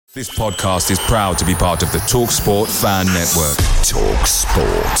This podcast is proud to be part of the TalkSport Fan Network.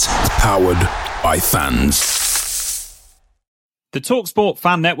 TalkSport. Powered by fans. The TalkSport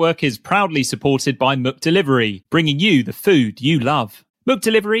Fan Network is proudly supported by McDelivery, bringing you the food you love.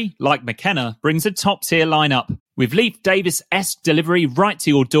 McDelivery, like McKenna, brings a top-tier lineup. With Leif Davis-esque delivery right to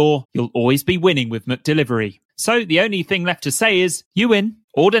your door, you'll always be winning with McDelivery. So the only thing left to say is, you win.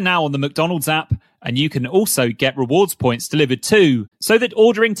 Order now on the McDonald's app, and you can also get rewards points delivered too, so that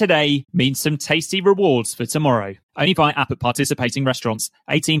ordering today means some tasty rewards for tomorrow. Only via app at participating restaurants.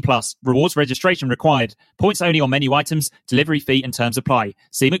 18 plus. Rewards registration required. Points only on menu items. Delivery fee and terms apply.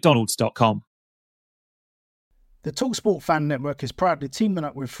 See mcdonalds.com. The TalkSport Fan Network is proudly teaming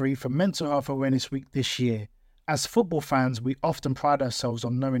up with Free for Mental Health Awareness Week this year. As football fans, we often pride ourselves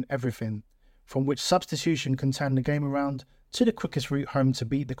on knowing everything, from which substitution can turn the game around to the quickest route home to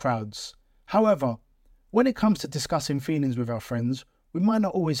beat the crowds. However, when it comes to discussing feelings with our friends, we might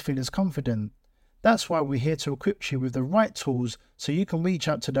not always feel as confident. That's why we're here to equip you with the right tools so you can reach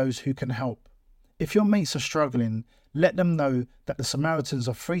out to those who can help. If your mates are struggling, let them know that the Samaritans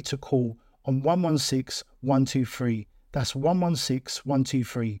are free to call on 116 123. That's 116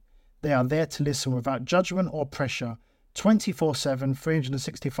 123. They are there to listen without judgment or pressure, 24/7,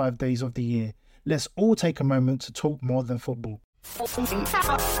 365 days of the year. Let's all take a moment to talk more than football.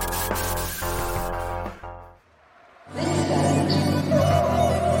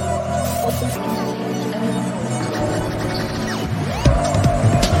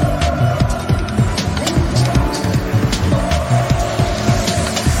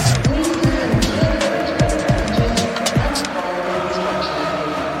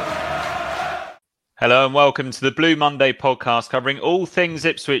 Hello and welcome to the Blue Monday podcast covering all things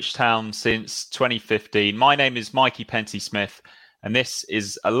Ipswich Town since 2015. My name is Mikey Penty-Smith and this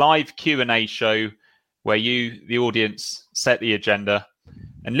is a live Q&A show where you, the audience, set the agenda.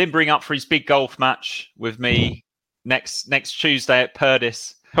 And limbering up for his big golf match with me next Tuesday at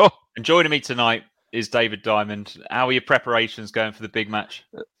Purdis. Oh. And joining me tonight is David Diamond. How are your preparations going for the big match?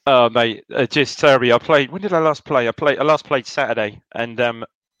 Oh, mate, just terribly. When did I last play? I last played Saturday and...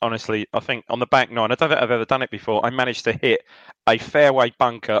 honestly, I think on the back nine, I don't think I've ever done it before. I managed to hit a fairway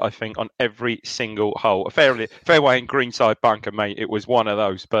bunker, I think, on every single hole. A fairway and greenside bunker, mate. It was one of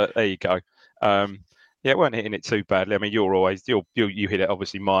those, but there you go. Yeah, weren't hitting it too badly. I mean, you hit it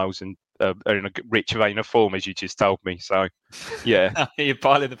obviously miles and are in a rich vein of form, as you just told me. So, yeah. You're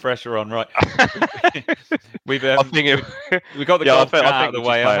piling the pressure on, right? We've got the golf out of the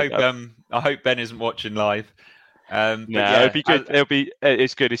way. I hope Ben isn't watching live. It'll be good.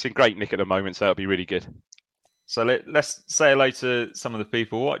 It's good. It's in great nick at the moment, so it'll be really good. So let's say hello to some of the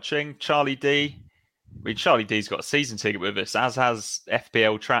people watching. Charlie D. Charlie D's got a season ticket with us, as has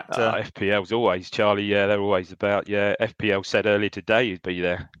FPL Tractor. FPL's always, Charlie. Yeah, they're always about. Yeah, FPL said earlier today he'd be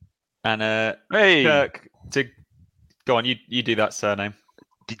there. And hey, Kirk. Go on, you do that surname.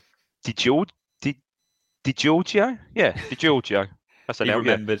 Di Giorgio? Yeah, Di Giorgio. That's the name.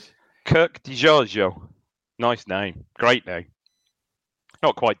 Remembered. Kirk Di Giorgio. Nice name. Great name.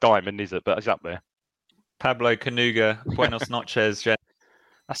 Not quite diamond, is it? But it's up there. Pablo Canuga, Buenos noches.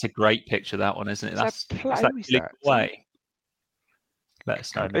 That's a great picture, that one, isn't it? That's that way. Let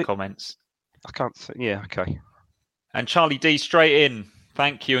us know in the comments. I can't see. Yeah, okay. And Charlie D, straight in.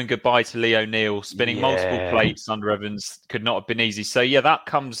 Thank you and goodbye to Lee O'Neill. Spinning multiple plates under Evans could not have been easy. So, yeah, that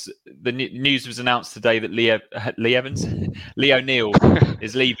comes... The news was announced today that Lee O'Neill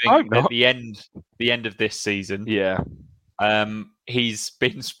is leaving at the end of this season. Yeah. He's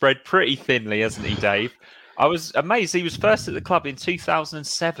been spread pretty thinly, hasn't he, Dave? I was amazed. He was first at the club in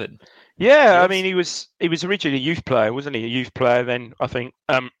 2007. Yeah, I mean, he was originally a youth player, wasn't he? A youth player, then I think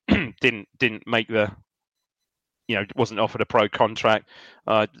didn't make the... wasn't offered a pro contract.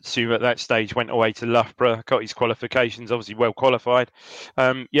 I assume at that stage went away to Loughborough, got his qualifications, obviously well qualified.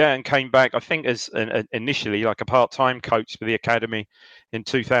 And came back, I think, as initially like a part-time coach for the academy in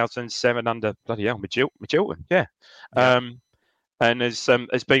 2007 under bloody hell, Magilton. Yeah. And has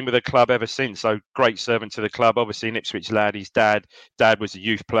been with the club ever since. So great servant to the club. Obviously an Ipswich lad. His dad was a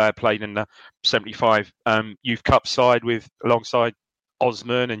youth player, played in the 75 Youth Cup side alongside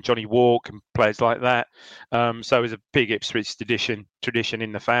Osman and Johnny Walk and players like that. So it was a big Ipswich tradition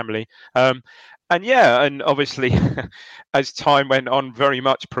in the family. And obviously as time went on, very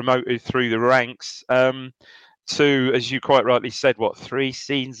much promoted through the ranks to, as you quite rightly said, 3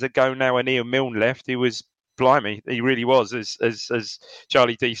 seasons ago now when Ian Milne left, he was blimey, he really was, as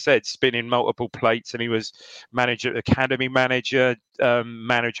Charlie D said, spinning multiple plates, and he was academy manager,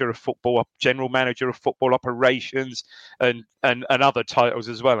 manager of football, general manager of football operations, and other titles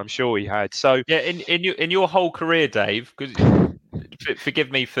as well. I'm sure he had. So yeah, in your whole career, Dave, because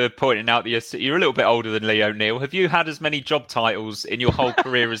forgive me for pointing out that you're a little bit older than Lee O'Neill. Have you had as many job titles in your whole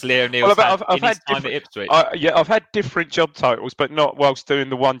career as Lee O'Neill's had in his time at Ipswich? I've had different job titles, but not whilst doing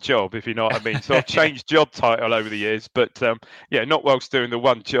the one job, if you know what I mean. So I've changed job title over the years, but not whilst doing the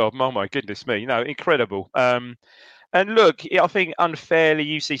one job. Oh my goodness me, incredible. And look, I think unfairly,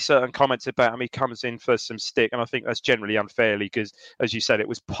 you see certain comments about him. He comes in for some stick, and I think that's generally unfairly because, as you said, it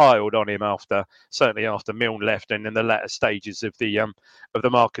was piled on him certainly after Milne left, and in the latter stages of the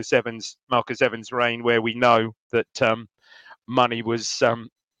Marcus Evans reign, where we know that money was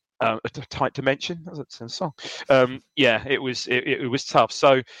tight to mention. That's a song. It was tough.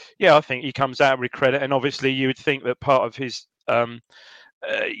 So I think he comes out with credit, and obviously you would think that part of his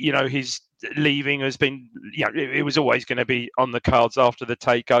his leaving has been, it was always going to be on the cards after the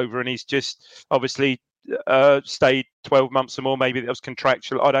takeover, and he's just obviously stayed 12 months or more. Maybe that was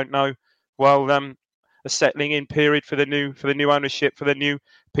contractual, I don't know. While a settling in period for the new ownership, for the new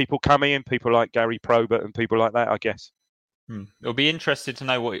people coming in, people like Gary Probert and people like that, I guess. It'll be interesting to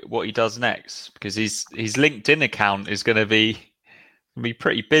know what he does next, because his LinkedIn account is going to be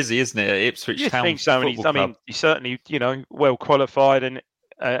pretty busy, isn't it? At Ipswich Town. Think so? He's certainly well qualified and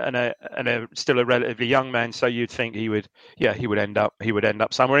still a relatively young man. So you'd think he would end up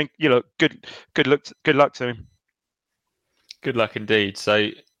somewhere. Good luck to him. Good luck indeed. So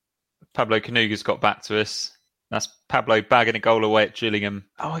Pablo Canuga's got back to us. That's Pablo bagging a goal away at Gillingham.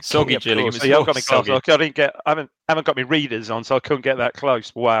 Soggy Gillingham. So I've got my glasses. I haven't got my readers on, so I couldn't get that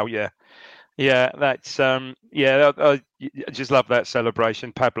close. Wow, that's I just love that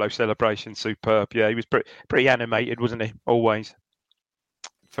celebration. Pablo celebration, superb. Yeah, he was pretty animated, wasn't he? Always.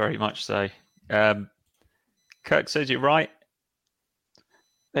 Very much so. Kirk says you're right.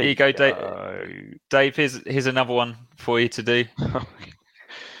 There you go, Dave. Dave, here's another one for you to do.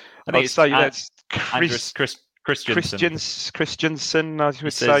 I think that's Andres Christensen, I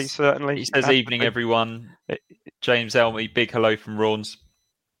would say, certainly. He says, evening, everyone. James Elmy, big hello from Raunds.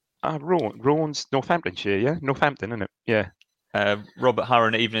 Raunds, Northamptonshire, yeah? Northampton, isn't it? Yeah. Robert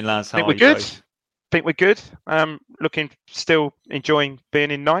Hurren, evening, lads. Think we're good. Still enjoying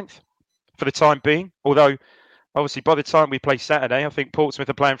being in ninth for the time being. Although, obviously, by the time we play Saturday, I think Portsmouth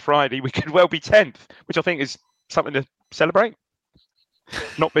are playing Friday, we could well be 10th, which I think is something to celebrate.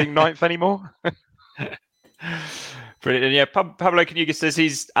 Not being ninth anymore. Brilliant. Yeah, Pablo Canuga says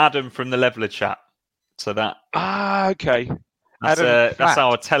he's Adam from the Leveller chat. So that. Okay. That's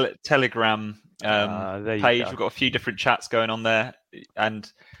our Telegram page. Go. We've got a few different chats going on there,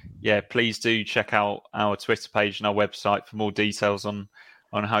 and please do check out our Twitter page and our website for more details on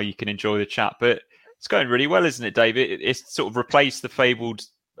how you can enjoy the chat. But it's going really well, isn't it, David? It's sort of replaced the fabled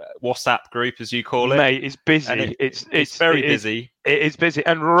WhatsApp group, as you call it. Mate, it's busy. It's very busy. It is busy,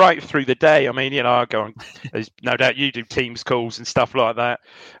 and right through the day. I mean, I go on. There's no doubt you do Teams calls and stuff like that.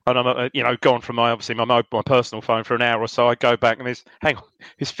 And I'm, gone from my personal phone for an hour or so. I go back and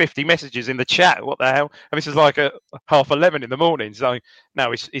there's 50 messages in the chat. What the hell? And this is like 11:30 in the morning. So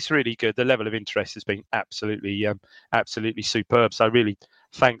no, it's really good. The level of interest has been absolutely superb. So really,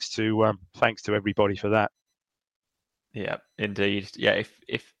 thanks to everybody for that. Yeah, indeed. Yeah,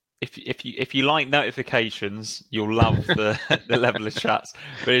 if you like notifications, you'll love the level of chats.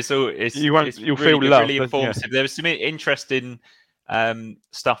 But you'll really, feel love. Really informative. There was some interesting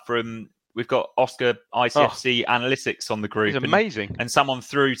stuff from. We've got Oscar ICFC Analytics on the group. It's amazing. And someone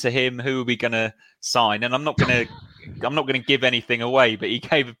threw to him, who are we going to sign? And I'm not going to give anything away, but he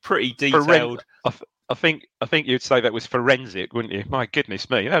gave a pretty detailed. I think you'd say that was forensic, wouldn't you? My goodness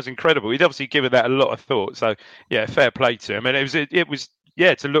me, that was incredible. He'd obviously given that a lot of thought. So fair play to him. And it was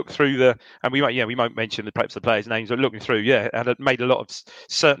to look through and we won't mention perhaps the players' names, but looking through, and it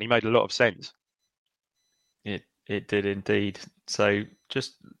certainly made a lot of sense. It did indeed. So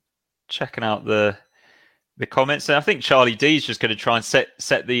just checking out the comments, and I think Charlie D's just going to try and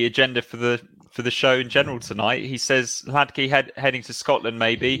set the agenda for the show in general tonight. He says Hladky heading to Scotland,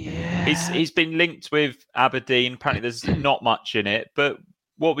 maybe. Yeah. He's been linked with Aberdeen. Apparently there's not much in it, but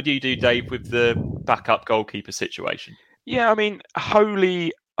what would you do, Dave, with the backup goalkeeper situation? Yeah, I mean,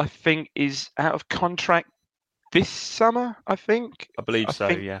 Holy, I think, is out of contract this summer, I think. I believe so,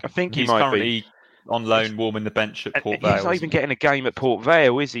 yeah. I think he's might currently be on loan, warming the bench at Port Vale. He's not even getting a game at Port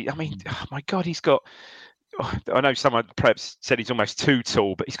Vale, is he? I mean, oh my God, he's got... I know someone perhaps said he's almost too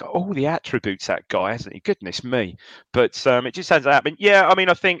tall, but he's got all the attributes, that guy, hasn't he? Goodness me. But it just hasn't happened. Yeah, I mean,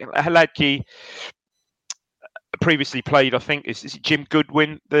 I think Hladky previously played, I think, is it Jim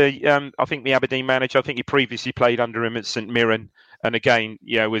Goodwin, I think the Aberdeen manager. I think he previously played under him at St Mirren. And again,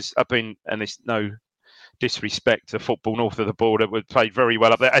 was up in, and there's no disrespect to football north of the border, would play very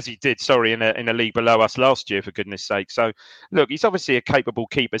well up there, as he did, in a league below us last year, for goodness sake. So, look, he's obviously a capable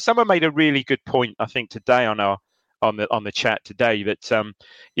keeper. Someone made a really good point, I think, today on the chat today that,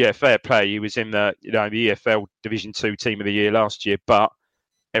 fair play. He was in the EFL Division 2 Team of the Year last year, but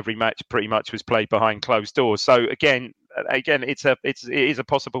every match pretty much was played behind closed doors. So again, it is a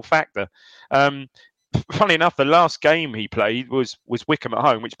possible factor. Funny enough, the last game he played was Wycombe at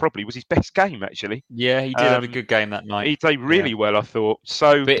home, which probably was his best game, actually. Yeah, he did have a good game that night. He played really well, I thought.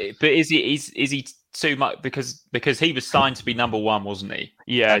 So, but is he too much because he was signed to be number one, wasn't he?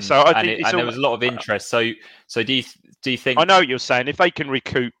 Yeah. And, so I think there was a lot of interest. So do you think? I know what you're saying. If they can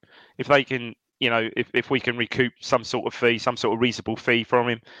recoup, if we can recoup some sort of fee, some sort of reasonable fee from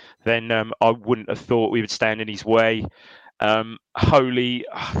him, then I wouldn't have thought we would stand in his way. Holy.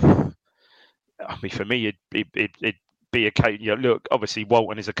 I mean, for me, it'd be a case. Look, obviously,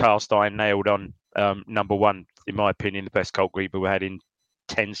 Walton is a cast iron nailed on number one, in my opinion, the best goalkeeper we had in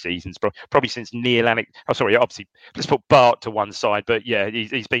 10 seasons, probably since Neil Lannick. Oh, sorry, obviously, let's put Bart to one side, but yeah,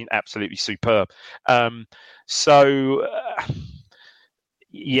 he's been absolutely superb. I mean,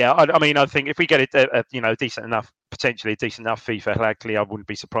 I think if we get a decent enough fee for Hladky, I wouldn't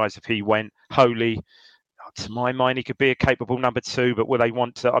be surprised if he went. Holy. To my mind, he could be a capable number two, but will they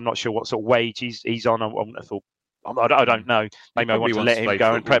want to? I'm not sure what sort of wage he's on. I don't know. They may want to let him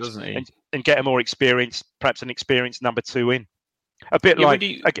go and perhaps and get a more experienced, perhaps an experienced number two in. A bit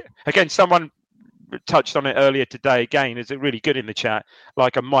again, someone touched on it earlier today. Again, is it really good in the chat?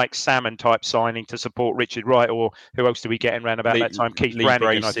 Like a Mike Salmon type signing to support Richard Wright, or who else do we get in around about that time? Keith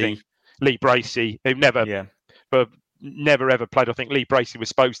Brannigan, I think. Lee Bracey, who never ever played. I think Lee Bracey was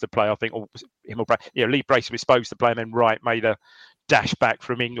supposed to play. I think, Lee Bracey was supposed to play, and then Wright made a dash back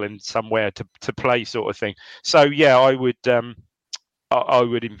from England somewhere to play, sort of thing. So yeah, I would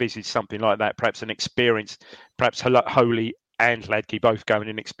envisage something like that. Perhaps an experienced, perhaps Holy and Hladky both going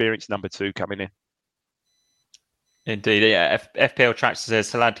in, experienced number two coming in. Indeed, yeah. FPL Tracks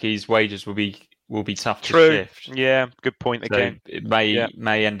says Hladky's wages will be tough to shift. Yeah, good point again. So it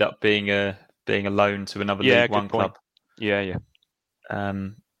may end up being a loan to another League One club. Yeah.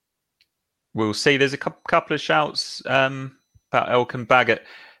 We'll see. There's a couple of shouts about Elkan Baggott.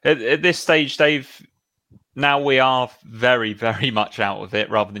 At this stage, Dave, now we are very, very much out of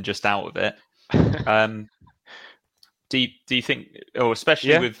it rather than just out of it. Do you think, or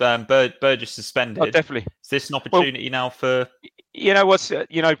especially with Burgess suspended, definitely, is this an opportunity now for?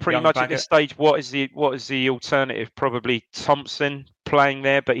 Pretty much at this stage, what is the alternative? Probably Thompson playing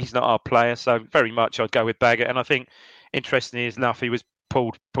there, but he's not our player, so very much I'd go with Baggott. And I think, interestingly enough, he was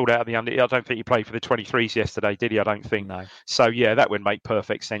pulled out of the under. I don't think he played for the 23s yesterday, did he? I don't think. No. So yeah, that would make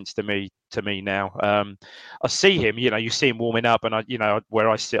perfect sense to me now. I see him. You see him warming up, and where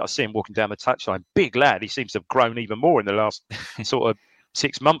I sit, I see him walking down the touchline. Big lad. He seems to have grown even more in the last sort of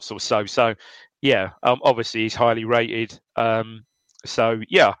 6 months or so. So yeah, obviously he's highly rated. So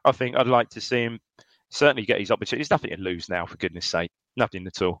yeah, I think I'd like to see him certainly get his opportunity. There's nothing to lose now, for goodness sake. Nothing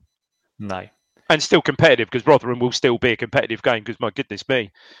at all. No. And still competitive, because Rotherham will still be a competitive game, because my goodness me,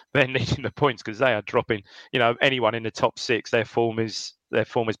 they're needing the points because they are dropping. Anyone in the top six, their form is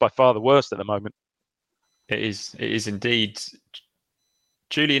by far the worst at the moment. It is indeed.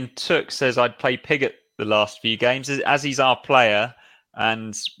 Julian Took says I'd play Piggott the last few games as he's our player,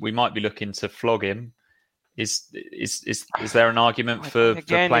 and we might be looking to flog him. Is there an argument for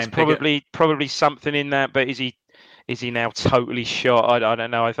playing Piggott? Probably something in that, but is he now totally shot? I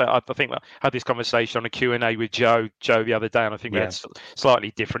don't know. I think I had this conversation on a Q&A with Joe the other day, and I think we had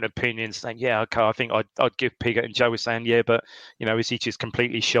slightly different opinions, saying, yeah, okay, I think I'd give Piggott, and Joe was saying, yeah, but is he just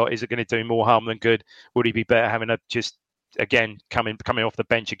completely shot? Is it going to do more harm than good? Would he be better having again coming off the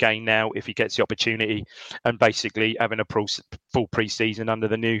bench again now if he gets the opportunity, and basically having a full pre-season under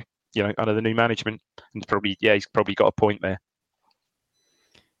the new management? And he's probably got a point there.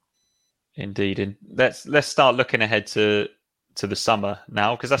 Indeed, and let's start looking ahead to the summer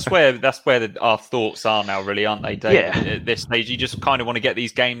now, because that's where our thoughts are now, really, aren't they, Dave? Yeah. At this stage, you just kind of want to get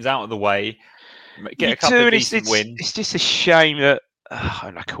these games out of the way, get a couple of decent wins. It's just a shame that,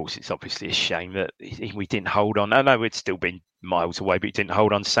 and of course, it's obviously a shame that we didn't hold on. I know it's still been miles away, but it didn't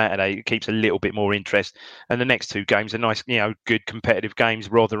hold on Saturday. It keeps a little bit more interest. And the next two games are nice, good competitive games.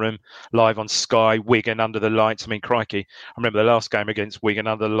 Rotherham live on Sky, Wigan under the lights. I mean, crikey, I remember the last game against Wigan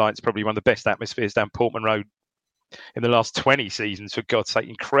under the lights, probably one of the best atmospheres down Portman Road in the last 20 seasons, for God's sake.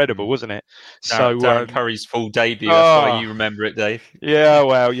 Incredible, wasn't it? Darren Curry's full debut. That's why you remember it, Dave. Yeah,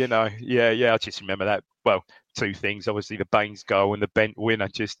 well, I just remember that. Well, two things, obviously the Baines goal and the Bent winner,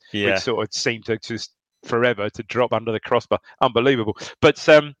 which sort of seemed to just forever to drop under the crossbar. Unbelievable. But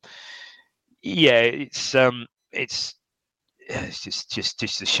yeah, it's just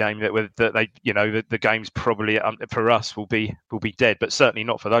a shame that they, the games probably for us will be dead, but certainly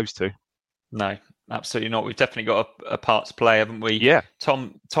not for those two. No, absolutely not. We've definitely got a part to play, haven't we? Yeah.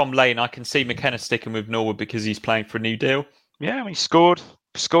 Tom Lane, I can see McKenna sticking with Norwood because he's playing for a new deal. Yeah, I mean, scored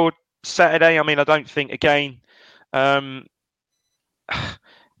Saturday. I mean, I don't think again.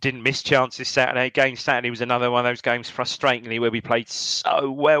 Didn't miss chances Saturday. Again, Saturday was another one of those games, frustratingly, where we played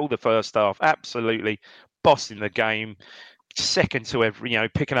so well the first half. Absolutely bossing the game, second to every,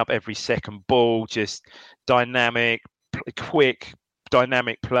 picking up every second ball, just dynamic, quick,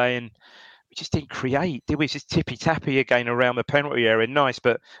 dynamic playing. We just didn't create, did we? Just tippy tappy again around the penalty area. Nice,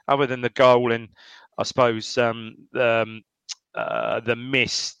 but other than the goal and I suppose the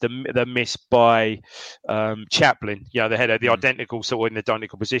miss by Chaplin, the header, the identical sort of in the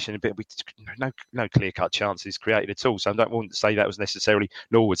identical position, but we no clear cut chances created at all. So I don't want to say that was necessarily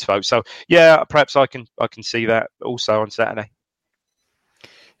Norwood's fault. So yeah, perhaps I can see that also on Saturday.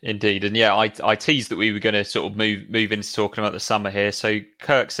 Indeed, and yeah, I teased that we were going to sort of move into talking about the summer here. So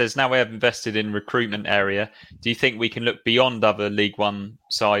Kirk says, now we have invested in recruitment area, do you think we can look beyond other League One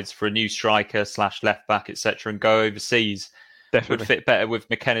sides for a new striker / left back, etc., and go overseas? Definitely would fit better with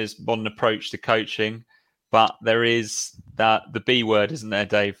McKenna's modern approach to coaching, but there is the B word, isn't there,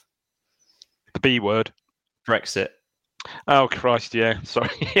 Dave? The B word, Brexit. Oh Christ, yeah. Sorry.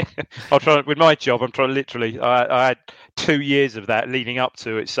 I'll try with my job. I'm trying literally. I had 2 years of that leading up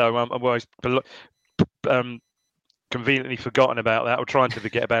to it, so I'm always conveniently forgotten about that or trying to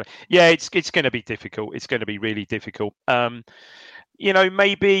forget about it. Yeah, it's going to be difficult. It's going to be really difficult.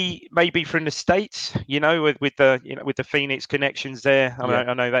 Maybe from the States, with the Phoenix connections there.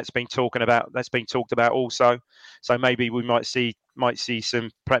 I know that's been talked about also. So maybe we might see some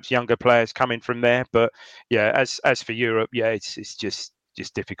perhaps younger players coming from there. But yeah, as for Europe, yeah, it's just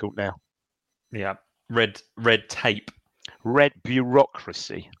difficult now. Yeah, red tape, red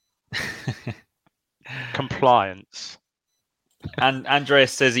bureaucracy, compliance. And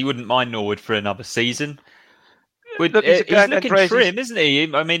Andreas says he wouldn't mind Norwood for another season. He's looking trim, isn't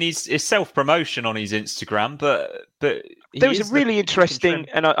he? I mean, he's self-promotion on his Instagram, but there was a really interesting,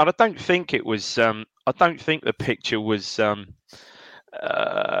 and I don't think it was. I don't think the picture was, was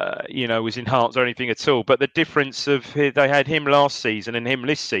enhanced or anything at all. But the difference of they had him last season and him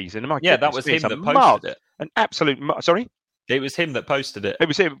this season. That was him that posted it. An absolute. Sorry. It was him that posted it. It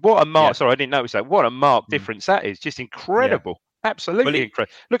was him. What a mark! Yeah. Sorry, I didn't notice that. What a marked difference that is. Just incredible. Yeah. Absolutely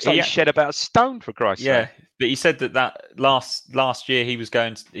incredible. Looks like he shed about a stone, for Christ's sake. Yeah, but he said that last year he was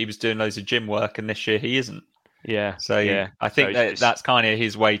doing loads of gym work, and this year he isn't. Yeah. So yeah, I think that's kind of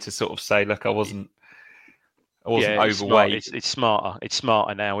his way to sort of say, look, I wasn't overweight. It's smarter. It's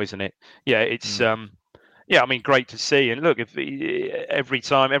smarter now, isn't it? Yeah, it's I mean, great to see. And look, if every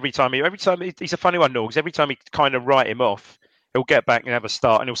time he's a funny one, because every time he kind of write him off, he'll get back and have a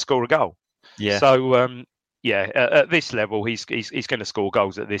start and he'll score a goal. Yeah. So at this level, he's going to score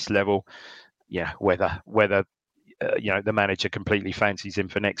goals at this level. Yeah, whether the manager completely fancies him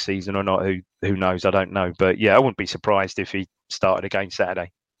for next season or not, who knows? I don't know. But yeah, I wouldn't be surprised if he started again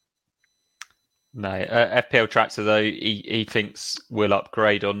Saturday. No, FPL Tractor though he thinks will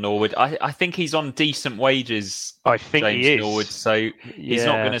upgrade on Norwood. I think he's on decent wages. I think James he is. Norwood, so he's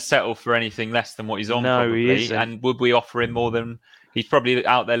not going to settle for anything less than what he's on. No, probably. He isn't. And would we offer him more than? He's probably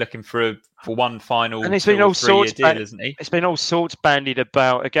out there looking for one final. And it's been all sorts, deal, isn't he? It's been all sorts bandied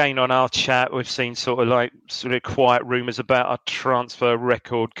about. Again, on our chat, we've seen sort of quiet rumours about our transfer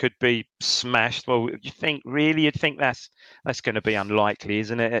record could be smashed. Well, you'd think that's going to be unlikely,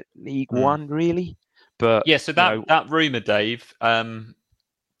 isn't it? At League One, really? But yeah. So that rumour, Dave,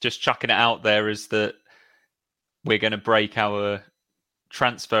 just chucking it out there, is that we're going to break our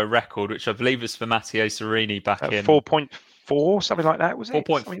transfer record, which I believe was for Matteo Serini back in 4.4, something like that, was it?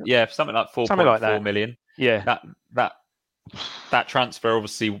 4. Something like 4.4 million. Yeah. That transfer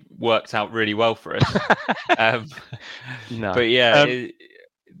obviously worked out really well for us. No. But yeah,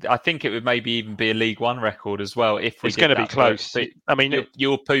 I think it would maybe even be a League One record as well if it's going to be close. I mean,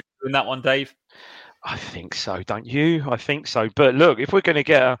 you're poo in that one, Dave. I think so, don't you? I think so. But look, if we're going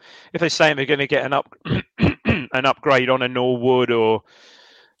to if they're saying they're going to get an upgrade on a Norwood or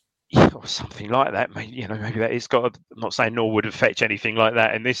something like that, maybe that is got. I'm not saying Norwood would fetch anything like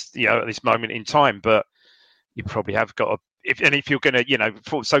that in this, at this moment in time, but you probably have got if you're going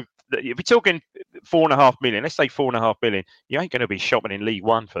to, so if you're talking 4.5 million, let's say 4.5 million, you ain't going to be shopping in League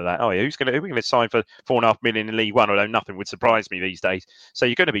One for that, are you? Who's going to sign for 4.5 million in League One? Although nothing would surprise me these days. So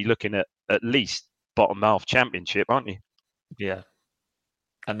you're going to be looking at least bottom half Championship, aren't you? Yeah.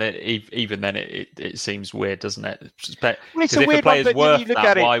 And then even then, it seems weird, doesn't it? Well, it's Because a if weird a player's one, but worth you look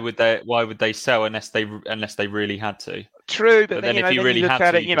that, at it. why would they sell unless they really had to? True, But but then then, if you then really you look had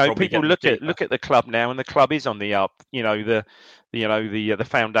at to, it, you could probably people get them look at the club now, and the club is on the up. The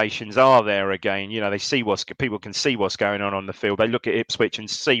foundations are there again. They see people can see what's going on the field. They look at Ipswich and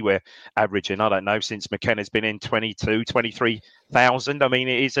see we're averaging, I don't know, since McKenna's been in 23,000. I mean,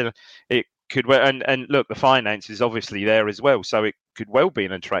 it could, and look, the finance is obviously there as well, so it could well be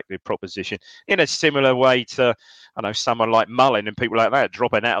an attractive proposition in a similar way to, I know, someone like Mullin and people like that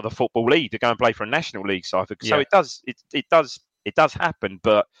dropping out of the Football League to go and play for a National League side. So it does happen,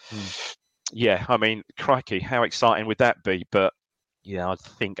 but yeah, I mean, crikey, how exciting would that be? But yeah, I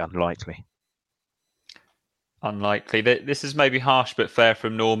think unlikely. Unlikely. This is maybe harsh but fair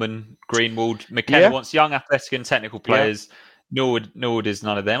from Norman Greenwald. McKenna wants young, athletic, and technical players. Norwood is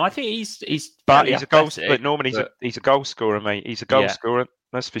none of them. I think he's a goal. But Norman, he's a goal scorer, mate. He's a goal scorer,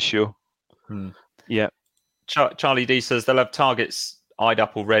 that's for sure. Yeah. Charlie D says they'll have targets eyed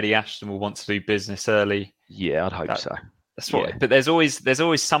up already. Ashton will want to do business early. Yeah, I'd hope so. That's what. Yeah. But there's always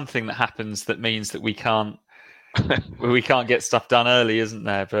something that happens that means that we can't get stuff done early, isn't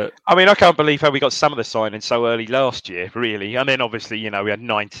there? But I mean, I can't believe how we got some of the signings so early last year, really. And then obviously, we had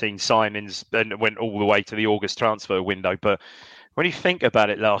 19 signings and went all the way to the August transfer window. But when you think about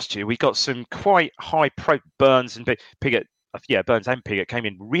it, last year we got some quite high pro. Burns and Piggott. Yeah, Burns and Piggott came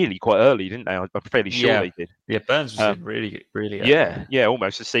in really quite early, didn't they? I'm fairly sure they did. Yeah, Burns was in really early. Yeah,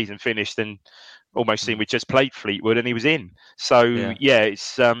 almost the season finished and almost seemed we just played Fleetwood and he was in. So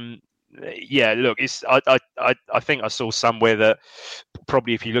it's look, it's I think I saw somewhere that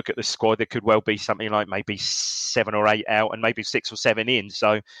probably if you look at the squad, there could well be something like maybe 7 or 8 out and maybe 6 or 7 in.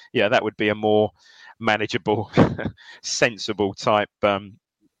 So yeah, that would be a more manageable, sensible type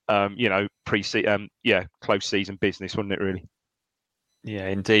close season business, wouldn't it really? Yeah,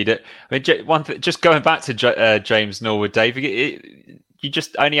 indeed. I mean, one thing, just going back to James Norwood, Dave, you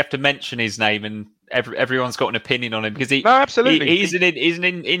just only have to mention his name and everyone's got an opinion on him because he's an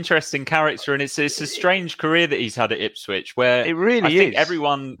interesting character, and it's a strange career that he's had at Ipswich, where it really is.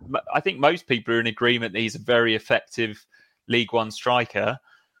 I think most people are in agreement that he's a very effective League One striker.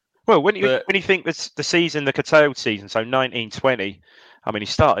 Well, when you think the season, the curtailed season, so 1920, I mean, he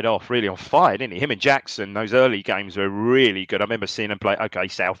started off really on fire, didn't he? Him and Jackson, those early games were really good. I remember seeing them play,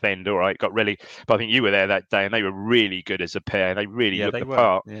 Southend, all right, got really, but I think you were there that day and they were really good as a pair. They really looked the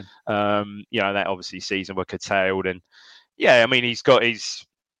part. Yeah. That obviously season were curtailed. And yeah, I mean, he's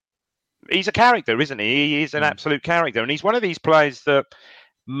a character, isn't he? He is an absolute character. And he's one of these players that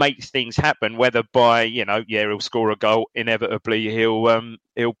makes things happen, whether by he'll score a goal, inevitably he'll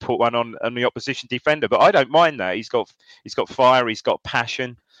put one on the opposition defender, but I don't mind that. He's got fire, he's got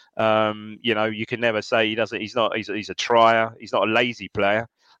passion. You can never say he's a trier, he's not a lazy player.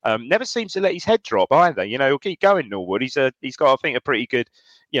 Never seems to let his head drop either. He'll keep going. Norwood, he's got, I think, a pretty good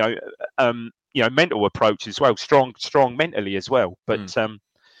mental approach as well, strong mentally as well. But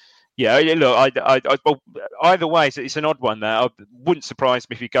yeah, look, either way, it's an odd one there. Wouldn't surprise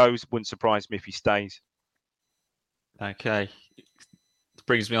me if he goes, wouldn't surprise me if he stays. Okay.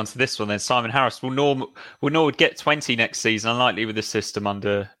 Brings me on to this one then. Simon Harris, will Norwood get 20 next season? Unlikely with the system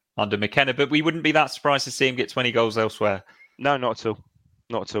under McKenna, but we wouldn't be that surprised to see him get 20 goals elsewhere. No, not at all.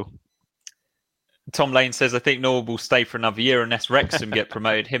 Not at all. Tom Lane says, I think Norwood will stay for another year unless Wrexham get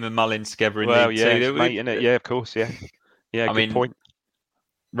promoted. Him and Mullin together in League Two. Mate, isn't it? Yeah, of course, yeah. Yeah, good point.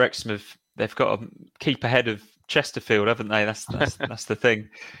 Wrexham they've got to keep ahead of Chesterfield, haven't they? That's the thing.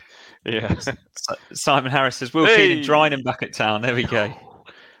 Yeah. Simon Harris says, Will Keane and Drynan back at town. There we go.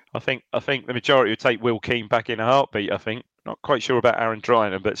 I think the majority would take Will Keane back in a heartbeat, I think. Not quite sure about Aaron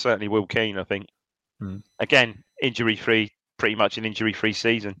Drynan, but certainly Will Keane, I think. Again, injury-free, pretty much an injury-free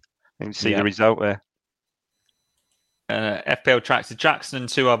season. You can see the result there. FPL Tracks, Jackson and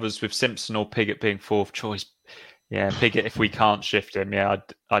 2 others with Simpson or Piggott being 4th choice. Yeah, Piggott, if we can't shift him,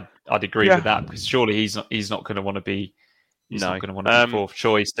 I'd agree with that, because surely he's not going to want to be not going to want to be 4th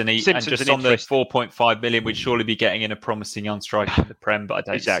choice. And just on the 4.5 million, we'd surely be getting in a promising young striker in the Prem, but I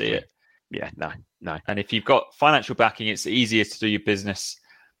don't see it. Yeah, no. And if you've got financial backing, it's easier to do your business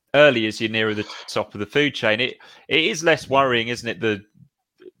early as you're nearer the top of the food chain. It is less worrying, isn't it?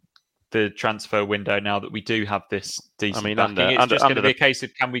 The transfer window now that we do have this decent backing. It's just going to be a case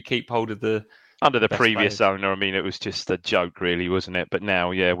of, can we keep hold of the under the previous owner? I mean, it was just a joke, really, wasn't it? But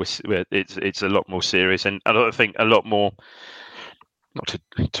now, it's a lot more serious, and I think a lot more. Not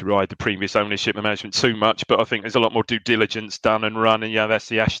to ride the previous ownership and management too much, but I think there's a lot more due diligence done and run, and that's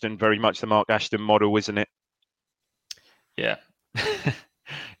the Ashton, very much the Mark Ashton model, isn't it? Yeah,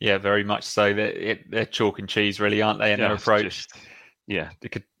 yeah, very much so. They're chalk and cheese, really, aren't they? In their approach. Yeah,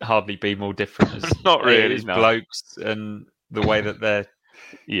 it could hardly be more different. As, Not really, as no. blokes and the way that they're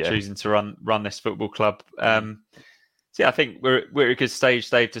Yeah. choosing to run this football club. So yeah, I think we're at a good stage,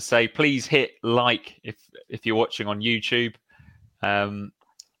 Dave, to say please hit like if you're watching on YouTube. And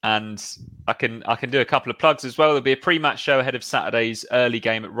I can do a couple of plugs as well. There'll be a pre-match show ahead of Saturday's early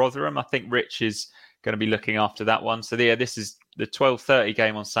game at Rotherham. I think Rich is going to be looking after that one. So yeah, this is the 12:30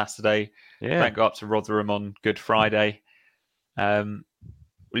 game on Saturday. Yeah. Don't go up to Rotherham on Good Friday. Will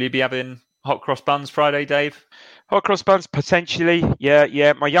you be having hot cross buns Friday, Dave? Hot cross buns, potentially.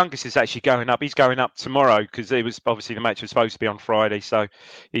 Yeah. My youngest is actually going up. He's going up tomorrow because it was obviously the match was supposed to be on Friday. So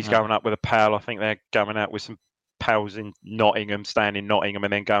he's going up with a pal. I think they're going out with some pals in Nottingham, staying in Nottingham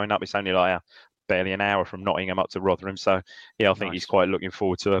and then going up. It's only like barely an hour from Nottingham up to Rotherham. So yeah, I think he's quite looking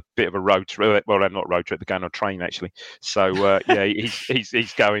forward to a bit of a road trip. Well, not road trip. They're going on a train actually. So yeah,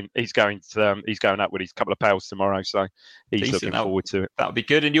 he's going up with his couple of pals tomorrow. So he's Decent. looking forward to it. That'll be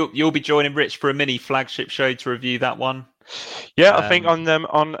good. And you'll be joining Rich for a mini flagship show to review that one. Yeah, I think on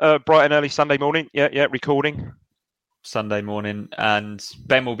bright and early Sunday morning. Yeah, recording. Sunday morning, and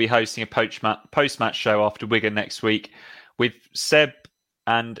Ben will be hosting a post-match show after Wigan next week with Seb,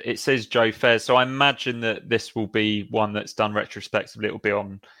 and it says Joe Fairs. So I imagine that this will be one that's done retrospectively. It will be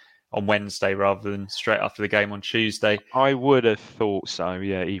on Wednesday rather than straight after the game on Tuesday. I would have thought so.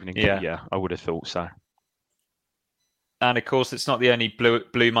 Yeah, evening. Yeah, I would have thought so. And of course, it's not the only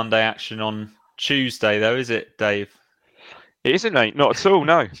Blue Monday action on Tuesday, though, is it, Dave? It isn't, mate. Not at all.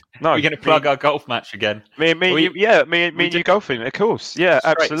 No. We're going to plug our golf match again. Me and you golfing, of course. Yeah,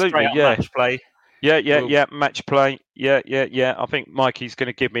 absolutely. Straight yeah, match play. Yeah. Match play. Yeah. I think Mikey's going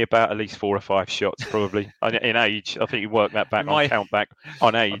to give me about at least 4 or 5 shots, probably in age. I think you work that back count back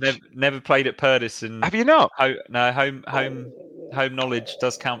on age. I've never played at Purdis, and have you not? No, home knowledge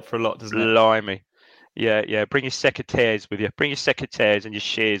does count for a lot, doesn't it? Blimey. Yeah. Bring your secretaires with you. Bring your secretaires and your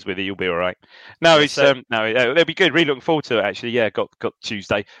shares with you. You'll be all right. No, it's they'll be good. Really looking forward to it. Actually, yeah. Got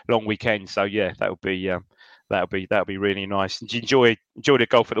Tuesday long weekend, so yeah, that'll be really nice. Did you enjoy the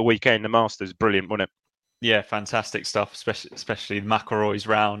golf at the weekend? The Masters, brilliant, wasn't it? Yeah, fantastic stuff. Especially McIlroy's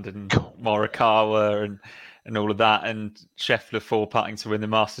round and Morikawa and all of that, and Scheffler 4-putting to win the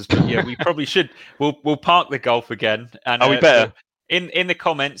Masters. But yeah, we probably should. We'll park the golf again. And we better. In the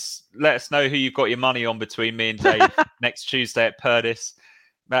comments, let us know who you've got your money on between me and Dave next Tuesday at Purdis.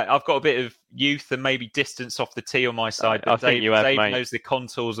 I've got a bit of youth and maybe distance off the tee on my side. But I think you have, Dave mate. knows the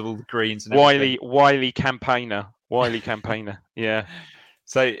contours of all the greens. And wily campaigner. Yeah.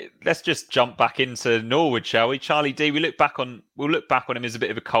 So let's just jump back into Norwood, shall we? Charlie D. We'll look back on him as a bit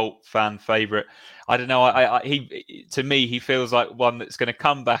of a cult fan favourite. I don't know. To me, he feels like one that's going to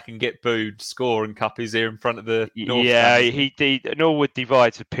come back and get booed, score, and cup his ear in front of the North fans. Norwood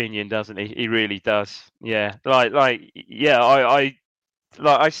divides opinion, doesn't he? He really does. Yeah, I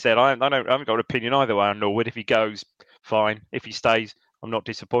said, I haven't got an opinion either way on Norwood. If he goes, fine. If he stays, I'm not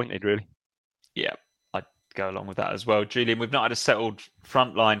disappointed, really. Yeah, I'd go along with that as well. Julian, we've not had a settled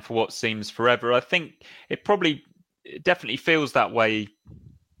front line for what seems forever. I think it definitely feels that way.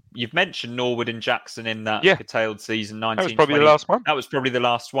 You've mentioned Norwood and Jackson in that curtailed season, 1920. That was probably the last one. That was probably the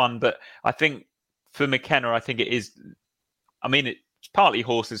last one. But I think for McKenna, I think it is. I mean, it's partly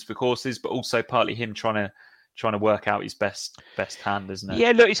horses for courses, but also partly him trying to work out his best hand, isn't it?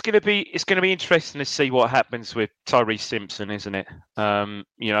 Yeah, look, it's going to be interesting to see what happens with Tyree Simpson, isn't it? I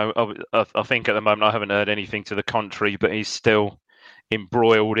think at the moment I haven't heard anything to the contrary, but he's still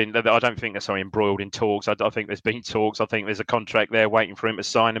embroiled in talks. I think there's been talks. I think there's a contract there waiting for him to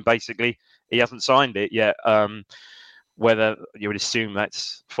sign, and basically he hasn't signed it yet. Whether you would assume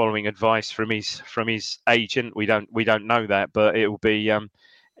that's following advice from his agent, we don't know that, but it'll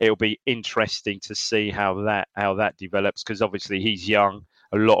be interesting to see how that develops, because obviously he's young,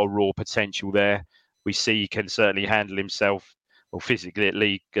 a lot of raw potential there. We see he can certainly handle himself physically at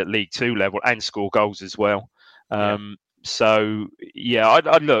League Two level and score goals as well. So yeah,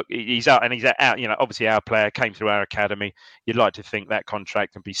 I'd look. He's out. Obviously our player came through our academy. You'd like to think that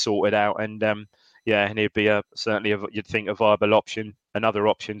contract can be sorted out, and and he'd be you'd think a viable option, another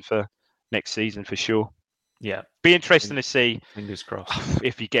option for next season for sure. Yeah, be interesting to see. Fingers crossed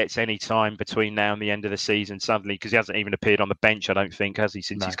if he gets any time between now and the end of the season suddenly, because he hasn't even appeared on the bench. I don't think, has he,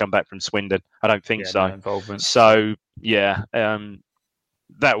 since he's come back from Swindon? I don't think so. No involvement. So yeah,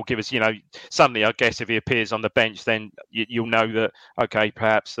 that will give us, suddenly, I guess, if he appears on the bench, then you'll know that okay,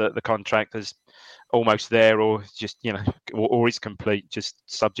 perhaps the contract is almost there, or just or is complete, just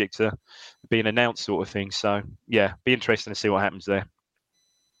subject to being announced, sort of thing. So yeah, be interesting to see what happens there.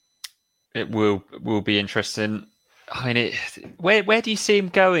 It will be interesting. I mean, where do you see him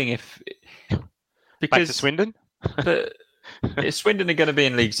going? Because back to Swindon? But Is Swindon are going to be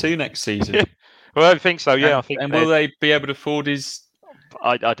in League Two next season? Yeah. Well, I think so. Yeah, I think. And will they be able to afford his?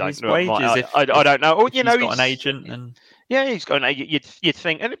 I don't know. Wages I don't know. Or, he's got an agent, and he's got an agent. You'd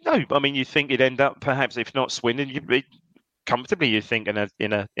think, and no, I mean, you'd think he'd end up perhaps if not Swindon, you'd be comfortably. You'd think in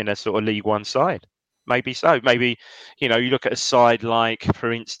a sort of League One side. Maybe so. Maybe, you look at a side like,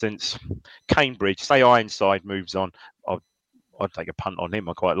 for instance, Cambridge. Say Ironside moves on. I'd take a punt on him.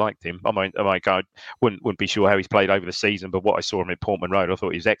 I quite liked him. I wouldn't be sure how he's played over the season, but what I saw him at Portman Road, I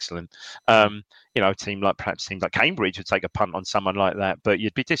thought he was excellent. Teams like Cambridge would take a punt on someone like that, but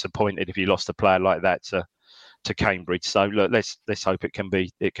you'd be disappointed if you lost a player like that to Cambridge. So look, let's hope it can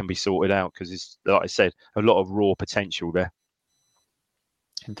be sorted out, because it's, like I said, a lot of raw potential there.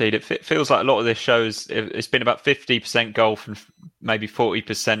 Indeed, it feels like a lot of this shows. It's been about 50% Golf and maybe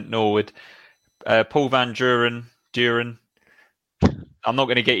 40% Norwood. Paul van Duren. I'm not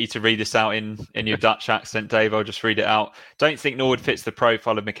going to get you to read this out in your Dutch accent, Dave. I'll just read it out. Don't think Norwood fits the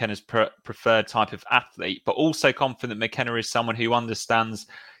profile of McKenna's preferred type of athlete, but also confident McKenna is someone who understands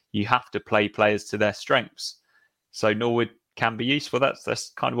you have to play players to their strengths. So Norwood can be useful. That's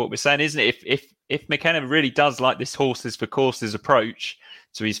kind of what we're saying, isn't it? If McKenna really does like this horses for courses approach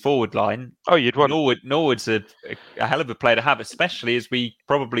to his forward line, you'd want Norwood's a hell of a player to have, especially as we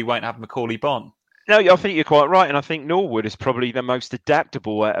probably won't have Macaulay Bonne. No, I think you're quite right, and I think Norwood is probably the most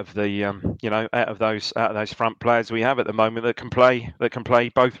adaptable out of the out of those front players we have at the moment that can play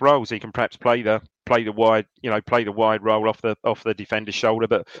both roles. He can perhaps play the wide role off the defender's shoulder,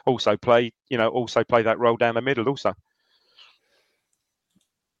 but also play that role down the middle also.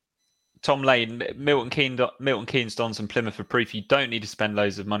 Tom Lane, Milton Keynes, Dons, and Plymouth are proof you don't need to spend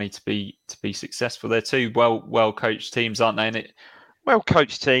loads of money to be successful. They're two well coached teams, aren't they? And well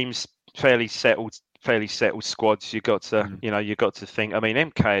coached teams, fairly settled squads. You got to think. I mean,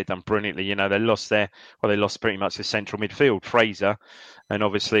 MK had done brilliantly. They lost pretty much the central midfield, Fraser, and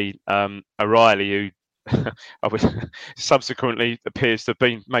obviously O'Reilly, who subsequently appears to have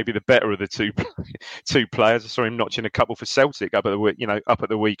been maybe the better of the two players. I saw him notching a couple for Celtic up at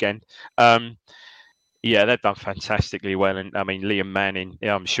the weekend. They've done fantastically well, and I mean Liam Manning.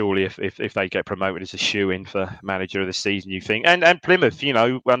 I'm surely if they get promoted as a shoe-in for manager of the season, you think, and Plymouth,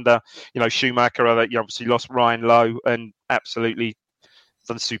 under Schumacher, obviously lost Ryan Lowe and absolutely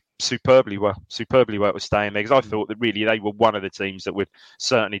done superbly well to stay in there, because I thought that really they were one of the teams that would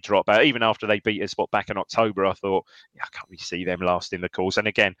certainly drop out. Even after they beat us back in October, I thought, I can't really see them lasting the course. And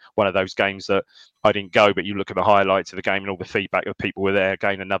again, one of those games that I didn't go, but you look at the highlights of the game and all the feedback of people were there.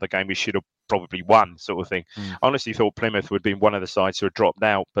 Again, another game we should have probably won, sort of thing. I honestly thought Plymouth would be one of the sides who had dropped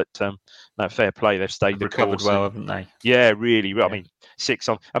out, but no, fair play, they've stayed the course. Well, haven't they? Yeah, really. Yeah. I mean, 6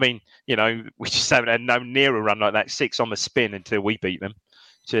 on. I mean, we just haven't had no near a run like that. 6 on the spin until we beat them.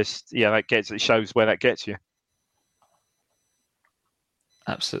 Just it shows where that gets you.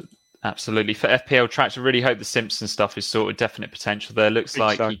 Absolutely. For FPL Tracks, I really hope the Simpson stuff is sort of definite potential there. Looks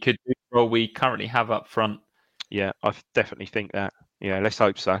like he could do the role we currently have up front. Yeah, I definitely think that. Yeah, let's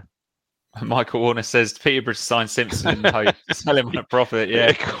hope so. Michael Warner says Peterborough signed Simpson and hope to sell him at a profit.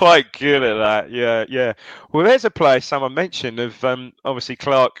 Yeah, quite good at that. Yeah. Well, there's a player someone mentioned of obviously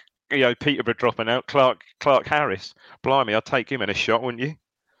Clark. Peterborough dropping out. Clark Harris. Blimey, I'd take him in a shot, wouldn't you?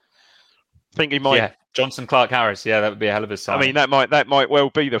 Think he might. Yeah, Johnson Clark Harris. Yeah, that would be a hell of a sign. I mean, that might well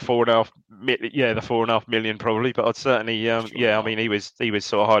be the 4.5 million probably. But I'd certainly, I mean, he was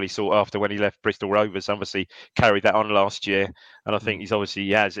sort of highly sought after when he left Bristol Rovers. Obviously, carried that on last year, and I think he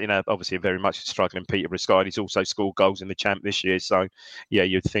has obviously a very much struggling Peterborough side. He's also scored goals in the champ this year, so yeah,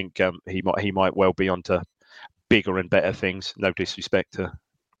 you'd think he might well be onto bigger and better things. No disrespect to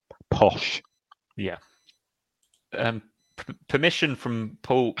Posh. Yeah. Permission from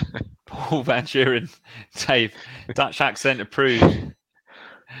Paul Van Duren, Dave. Dutch accent approved.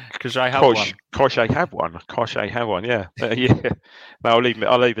 Because I have one. Kosh, I have one. Yeah. Yeah. No, I'll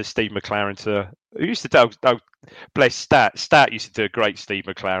leave it Steve McLaren to. Who used to do? Bless Stat. Stat used to do a great Steve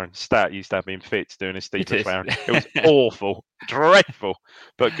McLaren. Stat used to have him fit doing a Steve McLaren. It was awful, dreadful,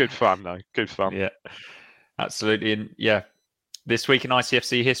 but good fun though. Good fun. Yeah, absolutely. And yeah, this week in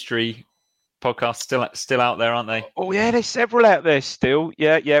ICFC history. Podcasts still out there, aren't they? Oh yeah, there's several out there still.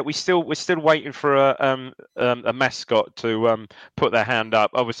 Yeah. We're still waiting for a mascot to put their hand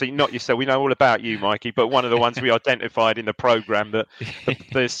up. Obviously, not yourself. We know all about you, Mikey, but one of the ones we identified in the program that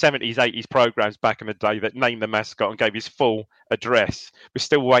the 70s, 80s programs back in the day that named the mascot and gave his full address. We're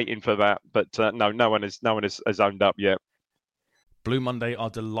still waiting for that, but no one has owned up yet. Blue Monday are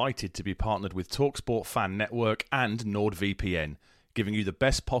delighted to be partnered with TalkSport Fan Network and NordVPN, giving you the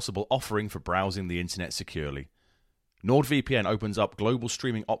best possible offering for browsing the internet securely. NordVPN opens up global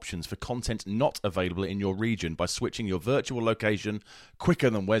streaming options for content not available in your region by switching your virtual location quicker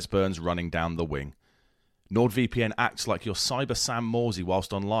than Wes Burns running down the wing. NordVPN acts like your cyber Sam Morsey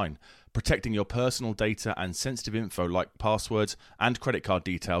whilst online, protecting your personal data and sensitive info like passwords and credit card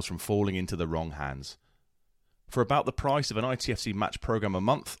details from falling into the wrong hands. For about the price of an ITFC match program a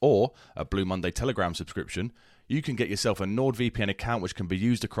month or a Blue Monday Telegram subscription, you can get yourself a NordVPN account which can be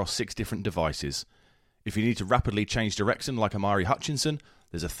used across 6 different devices. If you need to rapidly change direction like Amari Hutchinson,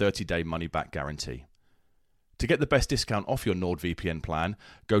 there's a 30-day money-back guarantee. To get the best discount off your NordVPN plan,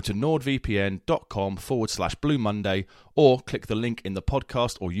 go to nordvpn.com/Blue Monday or click the link in the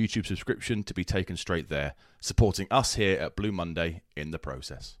podcast or YouTube subscription to be taken straight there, supporting us here at Blue Monday in the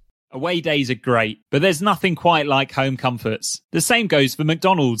process. Away days are great, but there's nothing quite like home comforts. The same goes for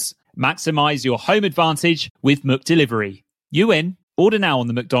McDonald's. Maximise your home advantage with McDelivery. You in? Order now on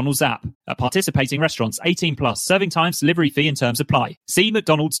the McDonald's app. At participating restaurants, 18 plus, serving times, delivery fee and terms apply. See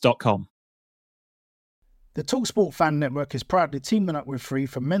mcdonalds.com. The TalkSport Fan Network is proudly teaming up with Free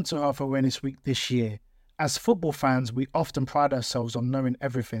for Mental Health Awareness Week this year. As football fans, we often pride ourselves on knowing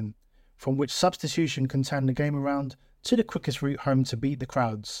everything, from which substitution can turn the game around to the quickest route home to beat the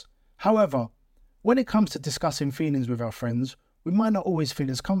crowds. However, when it comes to discussing feelings with our friends, we might not always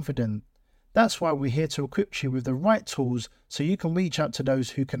feel as confident. That's why we're here to equip you with the right tools so you can reach out to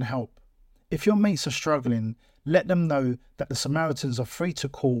those who can help. If your mates are struggling, let them know that the Samaritans are free to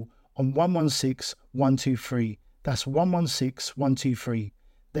call on 116 123. That's 116 123.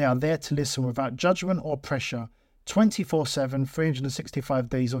 They are there to listen without judgment or pressure, 24/7, 365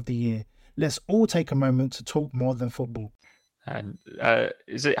 days of the year. Let's all take a moment to talk more than football. And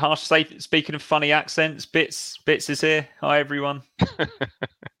is it harsh to say, speaking of funny accents, Bits is here. Hi, everyone.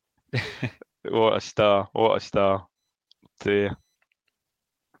 What a star. What a star. Dear.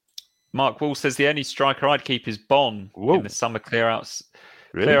 Mark Wall says the only striker I'd keep is Bon in the summer clear-outs.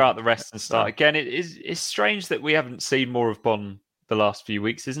 Really? Clear out the rest and start again. It's strange that we haven't seen more of Bon the last few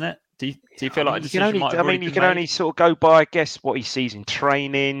weeks, isn't it? Do you feel like a decision might have already been you can made? only sort of go by, I guess, what he sees in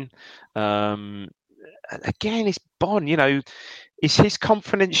training. Again, it's Bon. Is his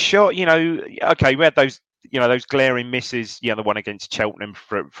confidence shot? Okay, we had those glaring misses. The one against Cheltenham,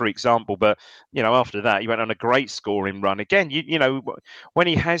 for example. But after that, he went on a great scoring run. Again, when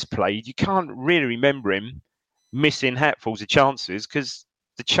he has played, you can't really remember him missing hatfuls of chances because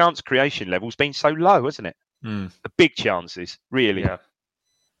the chance creation level's been so low, hasn't it? The big chances, really. Yeah.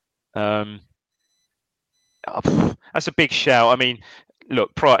 That's a big shout. I mean,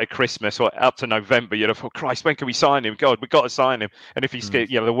 look, prior to Christmas or up to November, you'd have thought, Christ, when can we sign him? God, we've got to sign him. And if he's,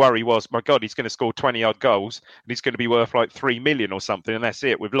 the worry was, my God, he's going to score 20-odd goals and he's going to be worth like 3 million or something, and that's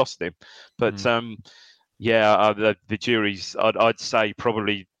it. We've lost him. But the jury's, I'd say,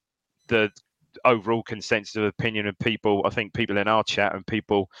 probably the overall consensus of opinion of people. I think people in our chat and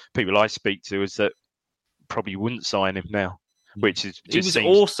people I speak to is that probably wouldn't sign him now. Which is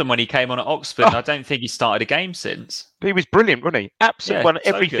awesome when he came on at Oxford. I don't think he started a game since. He was brilliant, wasn't he? Absolutely, won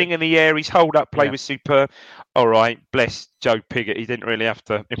everything in the air. His hold-up play was superb. All right, bless Joe Pigott. He didn't really have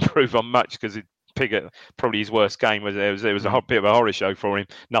to improve on much because Pigott, probably his worst game was it was a bit of a horror show for him.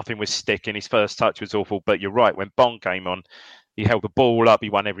 Nothing was sticking. His first touch was awful. But you're right. When Bon came on, he held the ball up. He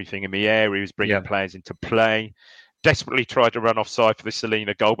won everything in the air. He was bringing players into play. Desperately tried to run offside for the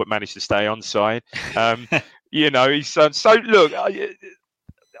Selena goal, but managed to stay onside. He's so. Look,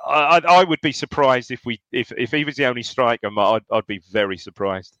 I would be surprised if he was the only striker. I'd be very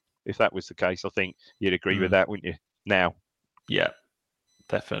surprised if that was the case. I think you'd agree with that, wouldn't you? Now, yeah,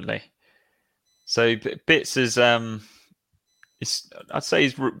 definitely. So Bits is I'd say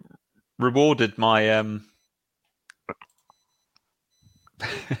he's rewarded my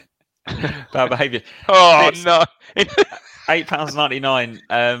bad behaviour. Oh Bits, no.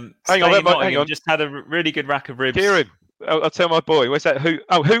 £8.99. Hang on. Just had a really good rack of ribs. Kieran, I'll tell my boy. Where's that?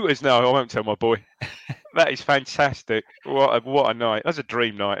 Hooters? No, I won't tell my boy. That is fantastic. What a night. That's a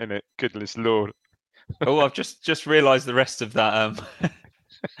dream night, isn't it? Goodness Lord. I've just realised the rest of that.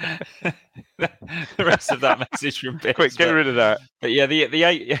 The rest of that message from Bits. Quick, get rid of that. But yeah, the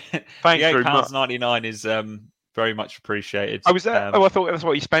 £8.99 is very much appreciated. I thought that's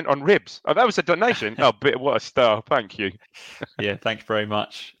what he spent on ribs. Oh, that was a donation. What a star. Thank you. Yeah, thank you very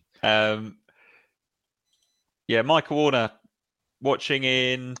much. Michael Warner watching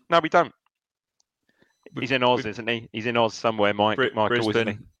in... No, we don't. He's in Oz, isn't he? He's in Oz somewhere, Michael, Brisbane.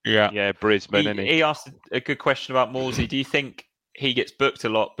 Isn't he? Yeah, Brisbane, isn't he? He asked a good question about Morsey. Do you think he gets booked a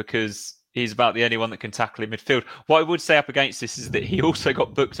lot because he's about the only one that can tackle in midfield? What I would say up against this is that he also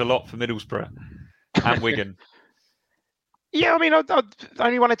got booked a lot for Middlesbrough and Wigan. Yeah, I mean, I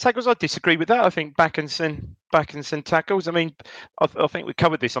only one of tackles. I disagree with that. I think Backinson tackles. I mean, I think we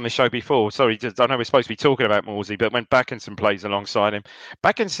covered this on the show before. Sorry, I know we're supposed to be talking about Morsey, but when Backinson plays alongside him,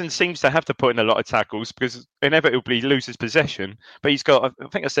 Backinson seems to have to put in a lot of tackles because inevitably he loses possession. But he's got, I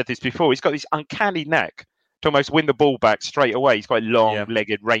think I said this before, he's got this uncanny knack to almost win the ball back straight away. He's quite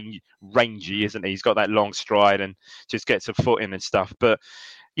long-legged, rangy, isn't he? He's got that long stride and just gets a foot in and stuff. But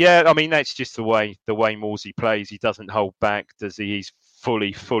yeah, I mean, that's just the way Morsey plays. He doesn't hold back, does he? He's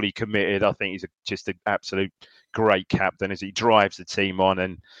fully committed. I think he's just an absolute great captain as he drives the team on.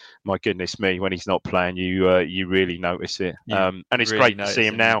 And my goodness me, when he's not playing, you really notice it. And it's really great to see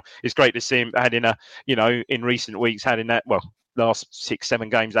him now. It's great to see him adding in recent weeks, adding that, last 6-7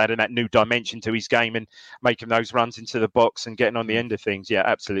 games, adding that new dimension to his game and making those runs into the box and getting on the end of things. Yeah,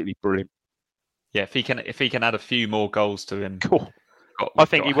 absolutely brilliant. Yeah, if he can add a few more goals to him. Cool. I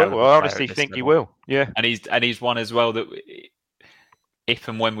think he will. I honestly think he will. Yeah, and he's one as well that if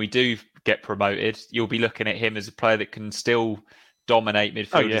and when we do get promoted, you'll be looking at him as a player that can still dominate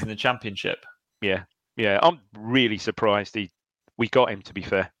midfielders in the Championship. Yeah. I'm really surprised we got him. To be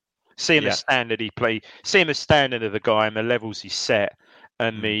fair, seeing the standard he played, seeing the standard of the guy and the levels he set,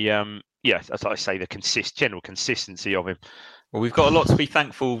 and the as I say, the general consistency of him. Well, we've got a lot to be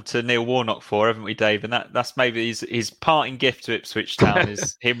thankful to Neil Warnock for, haven't we, Dave? And that's maybe his parting gift to Ipswich Town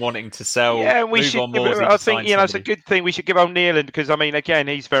is him wanting to sell. Yeah, we should. I think it's a good thing. We should give O'Neill, because I mean, again,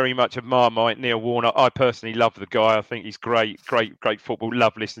 he's very much a Marmite. Neil Warnock. I personally love the guy. I think he's great football.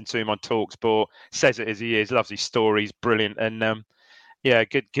 Love listening to him on TalkSport. Says it as he is. Loves his stories. Brilliant. And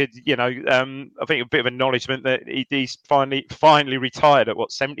good. I think a bit of acknowledgement that he's finally retired at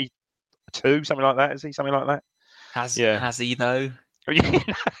 72, something like that. Is he something like that? Has he though?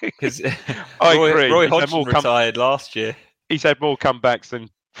 Because Roy Hodgson retired last year. He's had more comebacks than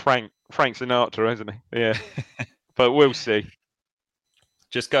Frank Sinatra, hasn't he? Yeah, but we'll see.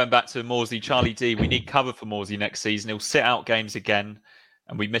 Just going back to Morsey, Charlie D. We need cover for Morsey next season. He'll sit out games again,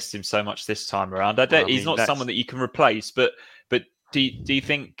 and we missed him so much this time around. He's not someone that you can replace, but do you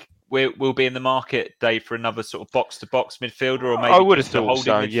think we'll be in the market, Dave, for another sort of box-to-box midfielder, or maybe I would have thought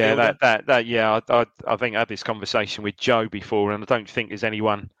so. Midfielder? Yeah, I think I had this conversation with Joe before, and I don't think there's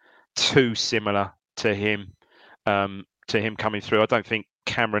anyone too similar to him coming through. I don't think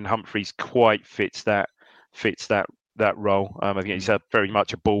Cameron Humphreys quite fits that role. I think he's very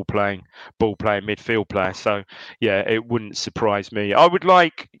much a ball playing midfield player. So yeah, it wouldn't surprise me. I would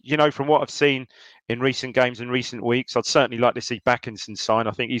like, from what I've seen in recent games and recent weeks, I'd certainly like to see Backinson sign.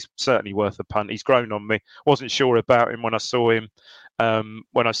 I think he's certainly worth a punt. He's grown on me. Wasn't sure about him when I saw him,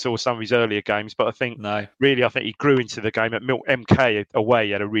 when I saw some of his earlier games, but I think he grew into the game at MK away.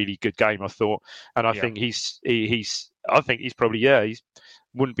 He had a really good game, I thought, and I think he's probably he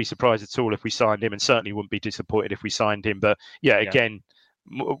wouldn't be surprised at all if we signed him, and certainly wouldn't be disappointed if we signed him. But again,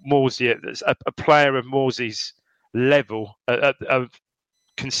 Morsey, a player of Morsey's level of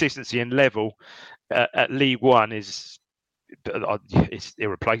consistency and level at League One it's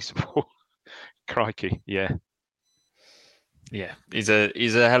irreplaceable. Crikey, yeah. He's a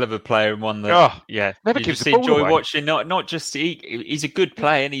hell of a player, and one that never you gives just the ball enjoy away. watching. Not just he's a good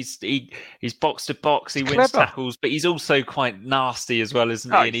player, and he's box to box. He wins tackles, but he's also quite nasty as well,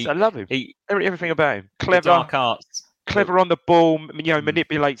 isn't he? I love him. Everything about him. Clever, dark arts. Clever on the ball.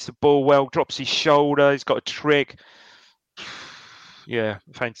 Manipulates the ball well. Drops his shoulder. He's got a trick. Yeah,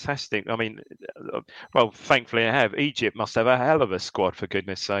 fantastic. I mean, well, thankfully I have. Egypt must have a hell of a squad, for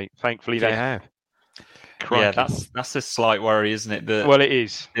goodness sake. Thankfully they have. Crikey. Yeah, that's a slight worry, isn't it? Well, it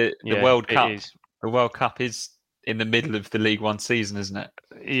is. The World Cup. The World Cup is in the middle of the League One season, isn't it?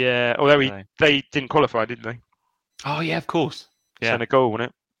 Yeah, although they didn't qualify, didn't they? Oh yeah, of course. Yeah. Senegal, wasn't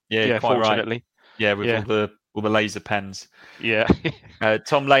it? Yeah, quite fortunately. Right. Yeah, with all the laser pens. Yeah.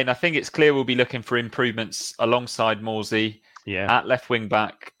 Tom Lane, I think it's clear we'll be looking for improvements alongside Morsey. Yeah. At left wing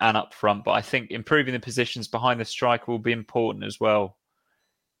back and up front, but I think improving the positions behind the striker will be important as well.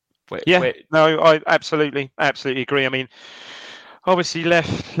 No, I absolutely agree. I mean, obviously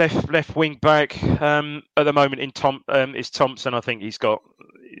left wing back at the moment is Thompson. I think he's got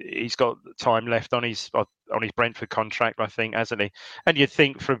time left on his Brentford contract, I think, hasn't he? And you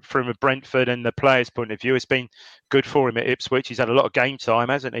think from a Brentford and the players' point of view, it's been good for him at Ipswich. He's had a lot of game time,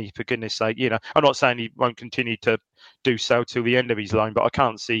 hasn't he? For goodness sake, I'm not saying he won't continue to do so till the end of his loan, but I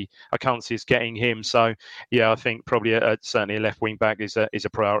can't see us getting him. So I think probably certainly a left wing back is a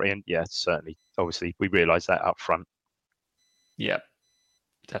priority, and certainly, obviously, we realise that up front. Yeah,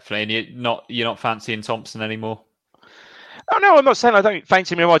 definitely. And you're not fancying Thompson anymore. Oh no, I'm not saying I don't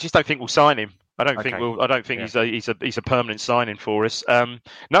fancy him anymore. I just don't think we'll sign him. I don't think he's a permanent signing for us.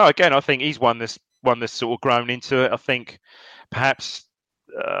 No, again, I think he's one that's that's sort of grown into it. I think perhaps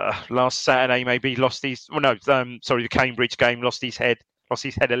last Saturday maybe lost his. Well, no, sorry, the Cambridge game lost his head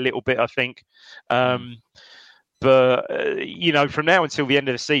a little bit, I think. But from now until the end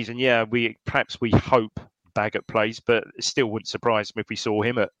of the season, we hope Baggott plays, but it still wouldn't surprise me if we saw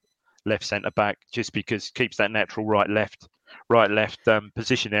him at left centre back, just because he keeps that natural right left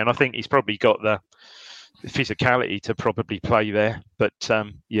position there, and I think he's probably got the physicality to probably play there. But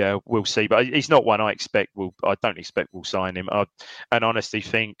we'll see. But he's not one I don't expect we'll sign him. And honestly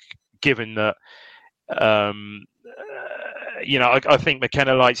think, given that. I think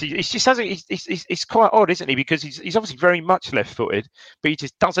McKenna likes. It's quite odd, isn't he? Because he's obviously very much left-footed, but he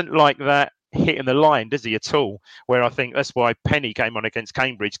just doesn't like that hitting the line, does he, at all? Where I think that's why Penny came on against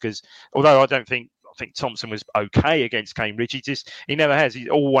Cambridge. Because although I think Thompson was okay against Cambridge, he never has. He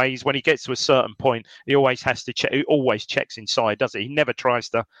always, when he gets to a certain point, he always has to check. He always checks inside, does he? He never tries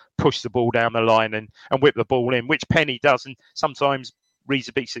to push the ball down the line and whip the ball in, which Penny does, and sometimes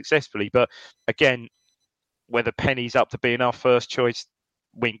reasonably successfully. But again, whether Penny's up to being our first choice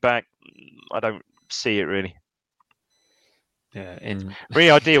wing back, I don't see it really. Yeah, in really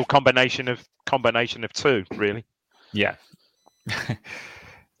ideal combination of two, really. Yeah.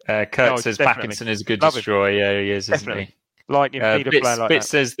 Kurt says definitely. Parkinson is a good destroyer. Yeah, he is, definitely. Isn't he? Like a player like Bit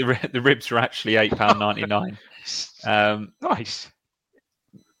says the ribs are actually £8.99. Nice.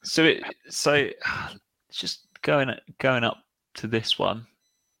 So just going up to this one.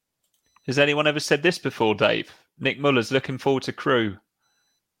 Has anyone ever said this before, Dave? Nick Muller's looking forward to Crewe.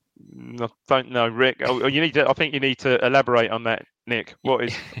 I don't know, Rick. I think you need to elaborate on that, Nick. What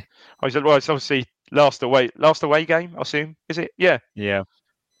is? I said, well, it's obviously last away game. I assume, is it? Yeah. Yeah.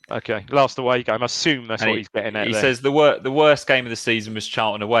 Okay, last away game. I assume that's what he's getting at. He there. Says the worst game of the season was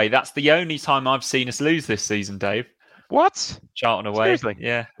Charlton away. That's the only time I've seen us lose this season, Dave. What? Charlton away. Seriously?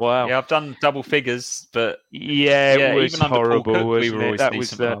 Yeah. Wow. Yeah, I've done double figures, but it was even horrible. Cook, we were always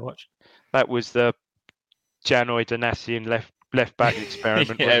that was the Janoy Donatian left back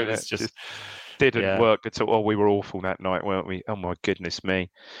experiment. It was just didn't work at all. Oh, we were awful that night, weren't we? Oh my goodness me!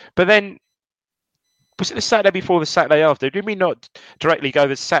 But then, was it the Saturday before, the Saturday after? Did we not directly go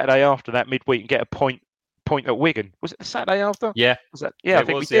the Saturday after that midweek and get a point at Wigan? Was it the Saturday after? Yeah. Was that? Yeah, I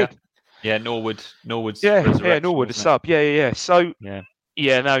think we did. Yeah, Norwood's Norwood a sub. Yeah. So no,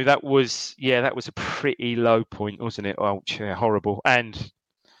 that was a pretty low point, wasn't it? Oh, yeah, horrible. And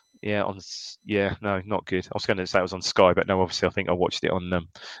not good. I was going to say it was on Sky, but no, obviously I think I watched it on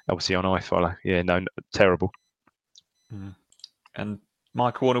obviously on iFollow. Yeah, no, terrible. And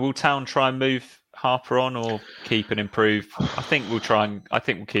Michael Warner, will Town try and move Harper on or keep and improve? I think we'll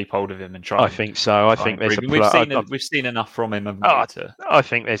keep hold of him and try. I think so. I think there's we've seen enough from him. I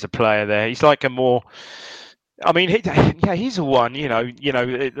think there's a player there. He's like a more. I mean, he's a one.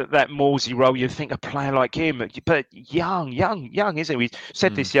 That Morsey role. You think a player like him, but young, isn't he? We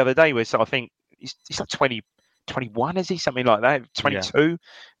said this the other day. Where I think he's like 20, 21, is he? Something like that. 22,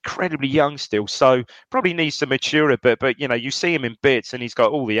 incredibly young still. So probably needs to mature a bit. But you see him in bits, and he's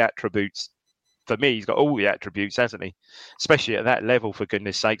got all the attributes. For me, he's got all the attributes, hasn't he? Especially at that level, for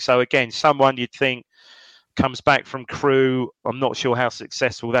goodness sake. So again, someone you'd think comes back from Crewe. I'm not sure how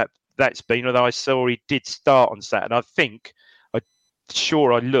successful that's been, although I saw he did start on Saturday. I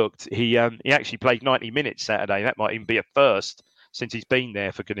looked. He actually played 90 minutes Saturday. That might even be a first since he's been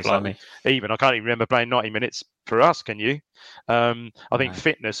there, for goodness sake. I can't even remember playing 90 minutes for us. Can you? I think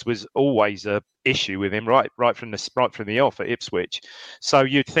fitness was always a issue with him right from the off at Ipswich. So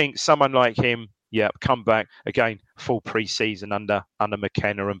you'd think someone like him, come back again, full pre-season under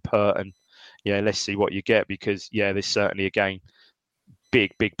McKenna and Pert, and let's see what you get, because there's certainly again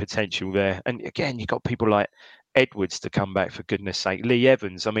big potential there. And again, you've got people like Edwards to come back, for goodness sake. Lee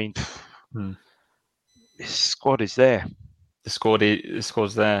Evans. I mean, this squad is there. The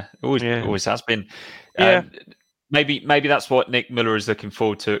squad's there. Always has been. Yeah. Maybe that's what Nick Muller is looking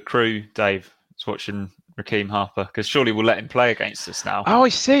forward to at Crewe, Dave. It's watching Raheem Harper, because surely we'll let him play against us now. Oh, I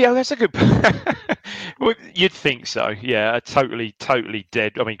see. Oh, that's a good. Well, you'd think so. Yeah, totally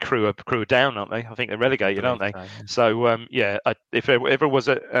dead. I mean, Crewe are down, aren't they? I think they're relegated, aren't they? So, if there ever was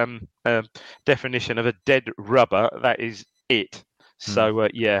a definition of a dead rubber, that is it. So,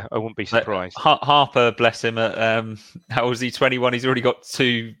 I wouldn't be surprised. Harper, bless him, how old is he? 21. He's already got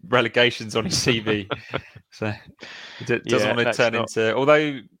 2 relegations on his CV. So, he doesn't want to turn into.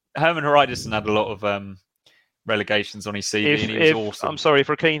 Although Herman Hreiderson had a lot of relegations on his CV, and he was awesome. I'm sorry, if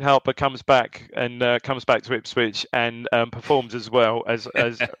Raheem Harper comes back to Ipswich and performs as well as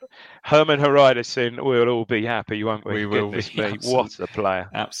Herman Hreidarsson, we'll all be happy, won't we? We will be. What a player!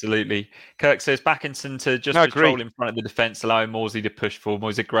 Absolutely. Kirk says Backinson to just patrol in front of the defence, allowing Morsey to push forward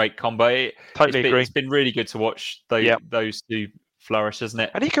was a great combo. Totally agree. It's been really good to watch those two flourish, hasn't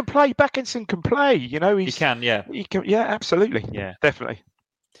it? And he can play. Backinson can play. You know, he can. Yeah. He can. Yeah, absolutely. Yeah, definitely.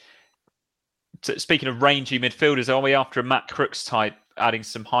 Speaking of rangy midfielders, are we after a Matt Crooks type, adding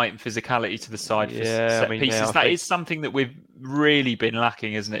some height and physicality to the side for set pieces? That is something that we've really been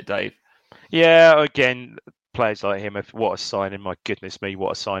lacking, isn't it, Dave? Yeah, again, players like him, what a signing, my goodness me,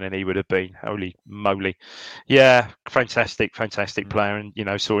 what a signing he would have been. Holy moly. Yeah, fantastic player. And, you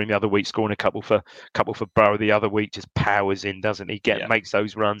know, saw him the other week scoring a couple for Borough the other week, just powers in, doesn't he? Makes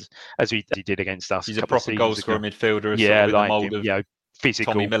those runs as he did against us. He's a proper goal scorer midfielder. Yeah, like him, you know,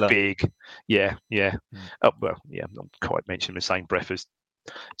 physical, Tommy Miller. big. Yeah. Oh, well, yeah, I'm not quite mentioning the same breath as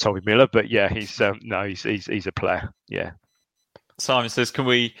Tommy Miller, but yeah, he's a player. Yeah. Simon says, can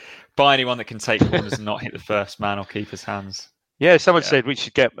we buy anyone that can take corners and not hit the first man or keeper's hands? Yeah, someone said we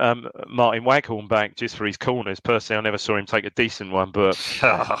should get Martin Waghorn back just for his corners. Personally, I never saw him take a decent one, but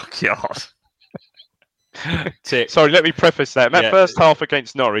oh God. Sorry, let me preface that. That first half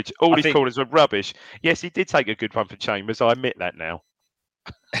against Norwich, his corners were rubbish. Yes, he did take a good one for Chambers. I admit that now.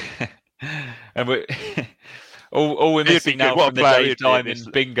 And all we're missing now from the Dave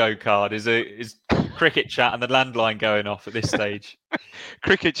Diamond bingo card is cricket chat and the landline going off at this stage.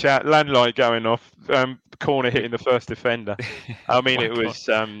 Cricket chat, landline going off, corner hitting the first defender. I mean, it was.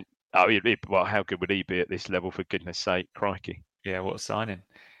 Well, how good would he be at this level? For goodness' sake, crikey! Yeah, what a signing.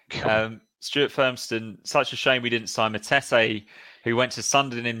 Stuart Firmston, such a shame we didn't sign Matete, who went to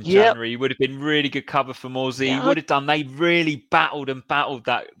Sunderland in January. He would have been really good cover for Morsey. He would have done. They really battled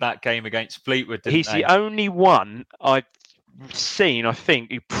that game against Fleetwood, didn't He's they? the only one I've seen, I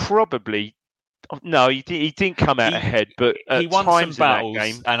think, who probably... No, he didn't come out ahead, but he won times some battles, in that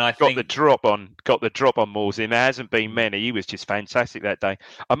game, and I got think the drop on Morsey, and there hasn't been many. He was just fantastic that day.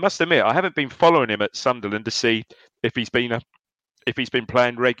 I must admit, I haven't been following him at Sunderland to see if he's been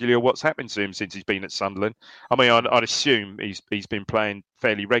playing regularly or what's happened to him since he's been at Sunderland. I mean, I'd assume he's been playing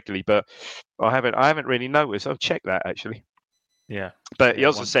fairly regularly, but I haven't really noticed. I'll check that actually. Yeah, but he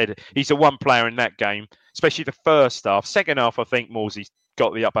also said he's the one player in that game, especially the first half. Second half, I think Morsey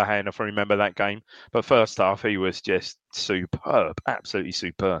got the upper hand, if I remember that game. But first half, he was just superb, absolutely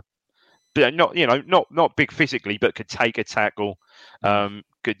superb. But not big physically, but could take a tackle.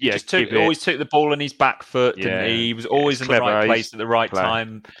 Good, yeah. Always took the ball on his back foot, didn't he? He was always in the right place at the right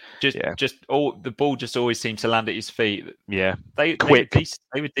time. The ball just always seemed to land at his feet. Yeah, they were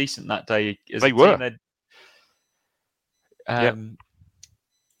decent that day. They were.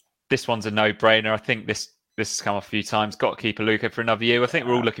 This one's a no-brainer. I think this has come up a few times. Got to keep Aluko for another year. I think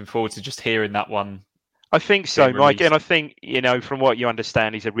we're all looking forward to just hearing that one. I think so, Mike. And I think, from what you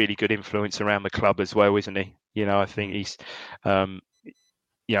understand, he's a really good influence around the club as well, isn't he? I think he's,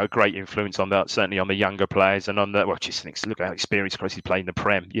 a great influence on that, certainly on the younger players and on the, look how experienced he's playing the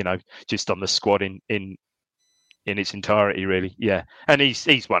Prem, just on the squad in its entirety, really. Yeah. And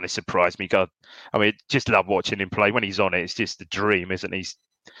he's one that surprised me. God, I mean, just love watching him play. When he's on it, it's just a dream, isn't he? His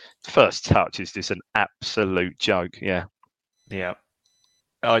first touch is just an absolute joke. Yeah. Yeah.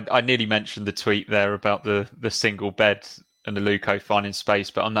 I nearly mentioned the tweet there about the single bed and the Aluko finding space,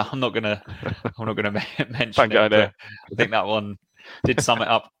 but I'm not gonna mention it. I think that one did sum it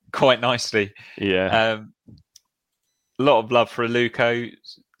up quite nicely. Yeah. A lot of love for Aluko.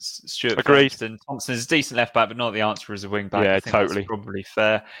 Stuart Agreed. Thompson is a decent left back, but not the answer as a wing back. Yeah, I think totally. That's probably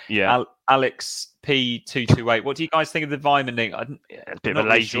fair. Yeah. Alex P228. What do you guys think of the Weimann link? A bit of a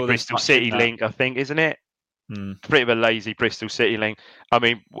lazy Bristol City link, I think, isn't it? Bit of a lazy Bristol City link. I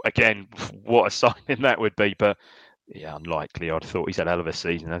mean, again, what a signing that would be, but yeah, unlikely. I'd thought he's had a hell of a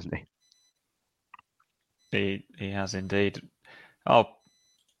season, hasn't he? He has indeed. Oh,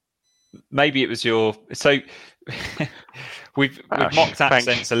 maybe it was your. So we've mocked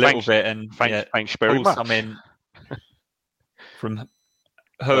accents a little bit, and thanks very much. Come in from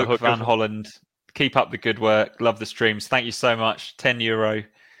Hook Van Holland. Keep up the good work. Love the streams. Thank you so much. €10.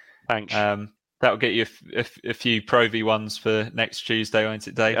 Thanks. That'll get you a few Pro V1s for next Tuesday, won't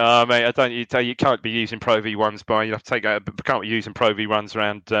it, Dave? Mate, you can't be using Pro V1s, but you have to take out. Can't be using Pro V1s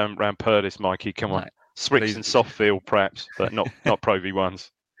around Purdis, Mikey. Come on, Swicks and Softfield perhaps, but not Pro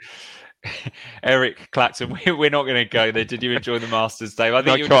V1s. Eric Clacton, we're not going to go there. Did you enjoy the Masters, Dave? I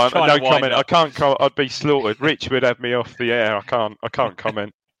think no comment. I can't. I'd be slaughtered. Rich would have me off the air. I can't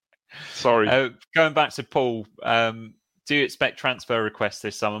comment. Sorry. Going back to Paul. do expect transfer requests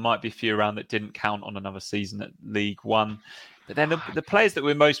this summer. Might be a few around that didn't count on another season at League One. But then the players that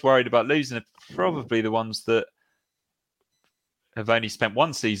we're most worried about losing are probably the ones that have only spent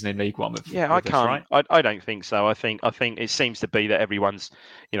one season in League One. I can't. Right? I don't think so. I think it seems to be that everyone's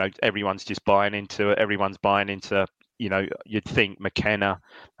just buying into it. Everyone's buying into, you'd think McKenna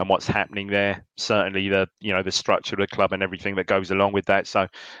and what's happening there. Certainly the structure of the club and everything that goes along with that. So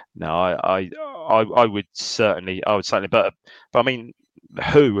no, I would certainly, but I mean,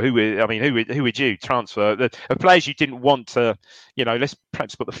 who would you transfer? The players you didn't want to, let's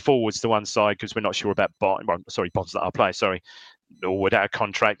perhaps put the forwards to one side because we're not sure about bonds that are players, or without a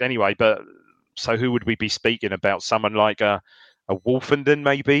contract anyway. But so who would we be speaking about? Someone like a Wolfenden,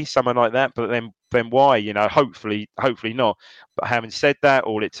 maybe someone like that. But then why? Hopefully not. But having said that,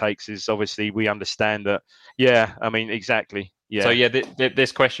 all it takes is obviously we understand that. Yeah, I mean exactly. Yeah. So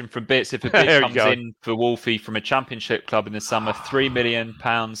this question from Bits: if a bid comes in for Wolfie from a Championship club in the summer, £3 million,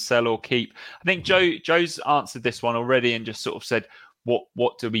 sell or keep. I think Joe's answered this one already and just sort of said,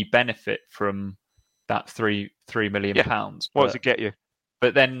 what do we benefit from that £3 million? What does it get you?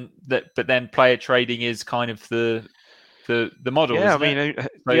 But then player trading is kind of the model. Yeah, isn't it?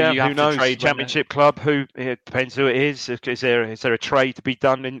 Who knows? Championship club. It depends who it is. Is there a trade to be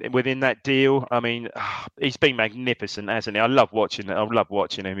done within that deal? I mean, he's been magnificent, hasn't he? I love watching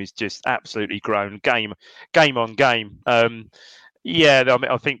him. He's just absolutely grown game on game.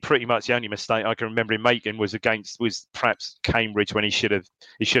 I think pretty much the only mistake I can remember him making was perhaps Cambridge when he should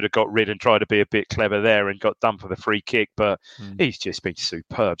have got rid and tried to be a bit clever there and got done for the free kick. But he's just been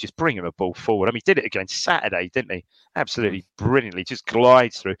superb, just bringing the ball forward. I mean, he did it against Saturday, didn't he? Absolutely brilliantly, just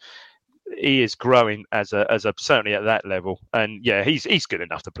glides through. He is growing as a certainly at that level, and yeah, he's good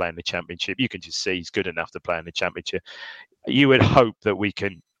enough to play in the Championship. You can just see he's good enough to play in the Championship. You would hope that we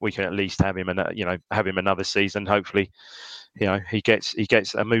can at least have him another season. Hopefully, he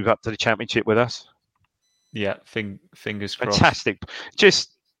gets a move up to the Championship with us. Yeah, fingers crossed. Fantastic,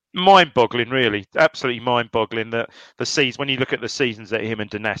 just mind-boggling, really, absolutely mind-boggling that the season. When you look at the seasons that him and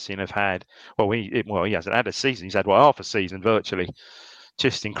Danassian have had, he hasn't had a season. He's had half a season virtually.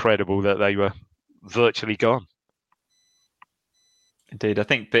 Just incredible that they were virtually gone. Indeed, I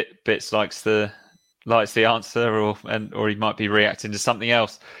think Bits likes the answer, or he might be reacting to something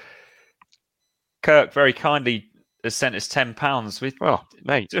else. Kirk very kindly has sent us £10. Well,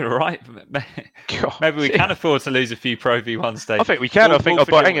 mate, doing all right. Maybe we can afford to lose a few Pro V1 days. I think we can.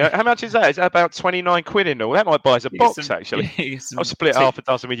 How much is that? Is that about 29 quid in all? That might buy us a box, actually. I'll split half a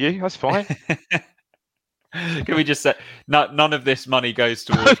dozen with you. That's fine. Can we just say none of this money goes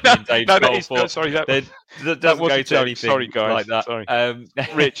towards me and Dave's goal? That doesn't go to anything. Sorry, guys. Like that. Sorry.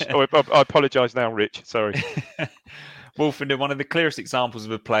 Rich, I apologise now, Rich. Sorry. Wolfenden, one of the clearest examples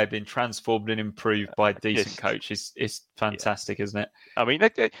of a player being transformed and improved by a decent coach. Is fantastic, isn't it? I mean,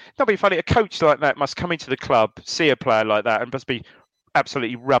 that'd be funny. A coach like that must come into the club, see a player like that, and must be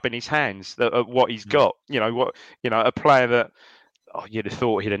absolutely rubbing his hands at what he's got. A player that. You'd have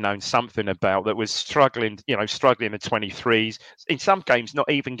thought he'd have known something about that was struggling in the 23s. In some games,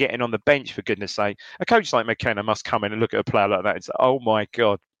 not even getting on the bench, for goodness sake. A coach like McKenna must come in and look at a player like that and say, oh my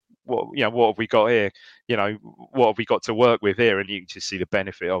God, what have we got here? What have we got to work with here? And you can just see the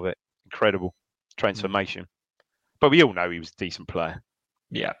benefit of it. Incredible transformation. But we all know he was a decent player.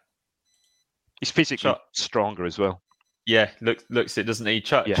 Yeah. He's physically stronger as well. Yeah, looks it, doesn't he?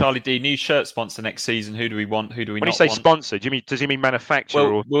 Charlie D, new shirt sponsor next season. Who do we want? Who do we not want? When you say sponsor, does he mean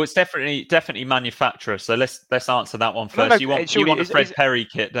manufacturer? Well, it's definitely manufacturer. So let's answer that one first. You want a Fred Perry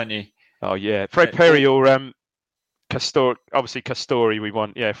kit, don't you? Oh yeah, Fred Perry or Castori. Obviously Castori we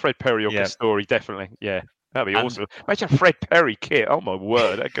want. Yeah, Fred Perry or Castori, definitely. Yeah, that'd be awesome. Imagine a Fred Perry kit. Oh my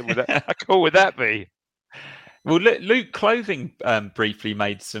word, how cool would that be? Well, Luke Clothing briefly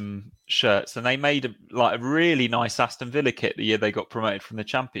made some shirts, and they made a really nice Aston Villa kit the year they got promoted from the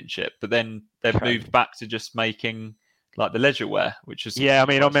Championship. But then they've moved back to just making like the leisure wear, which is I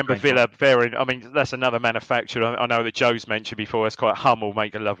remember Villa very. I mean, that's another manufacturer. I know that Joe's mentioned before. It's quite Hummel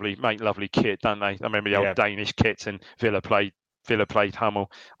make lovely kit, don't they? I remember the old Danish kits, and Villa played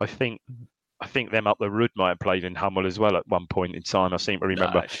Hummel. I think them up the road might have played in Hummel as well at one point in time. I seem to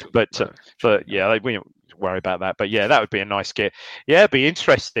remember, but yeah, we don't worry about that. But yeah, that would be a nice kit. Yeah, it'd be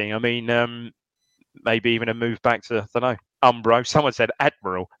interesting. I mean, maybe even a move back to Umbro. Someone said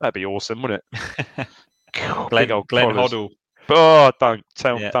Admiral. That'd be awesome, wouldn't it? Glenn Hoddle. Oh, don't.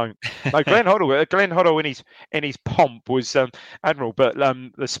 No, Glenn Hoddle in his pomp was Admiral, but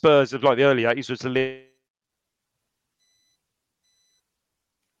the Spurs of like the early 80s was the.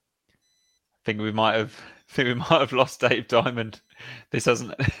 I think we might have lost Dave Diamond. This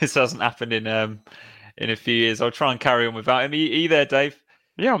hasn't happened in in a few years. I'll try and carry on without him. Are you there, Dave?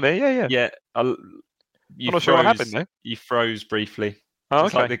 Yeah, I'm there. Yeah. Yeah. I'm not sure what happened there. You froze briefly. Oh,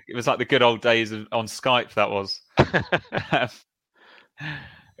 okay. It was like the good old days on Skype. That was.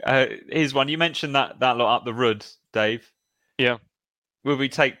 Here's one. You mentioned that lot up the road, Dave. Yeah. Will we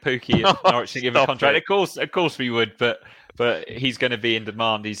take Pookie if Norwich to give a contract? Of course we would, but he's going to be in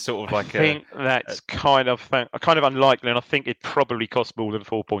demand. He's sort of like I think that's kind of unlikely, and I think it probably costs more than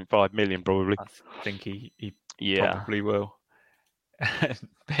 4.5 million. Probably. I think he probably will.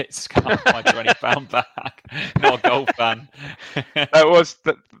 Bits can't find £20 back. Not a golf fan. that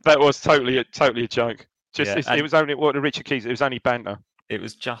was totally a joke. It was only Richard Keys. It was only banter. It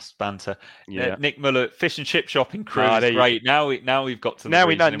was just banter. Yeah. Nick Muller, fish and chip shopping crew is great. Now we've got to the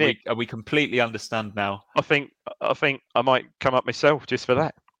we know Nick. We completely understand now. I think I might come up myself just for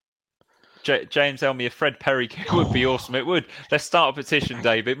that. James Elmy, a Fred Perry kick would be awesome. It would. Let's start a petition,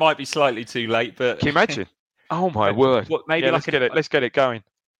 Dave. It might be slightly too late, but can you imagine? Oh my word! Maybe let's get it going.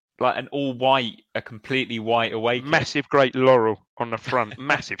 Like an all white, a completely white away kit. Massive, great laurel on the front.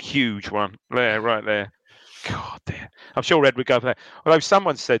 Massive, huge one there, right there. God damn! I'm sure Ed would go for that. Although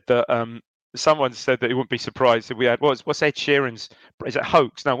someone said that he wouldn't be surprised if we had what's Ed Sheeran's? Is it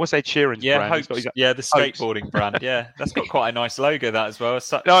Hoax? No, what's Ed Sheeran's brand? Hoax. Yeah, the skateboarding brand. Yeah, that's got quite a nice logo that as well.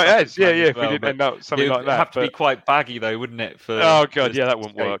 No, it is. Yeah. If we did end up something like that, it'd have to be quite baggy though, wouldn't it? Oh god, yeah, that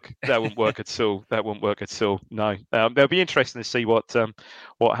wouldn't work. That wouldn't work at all. That wouldn't work at all. No, it'll be interesting to see what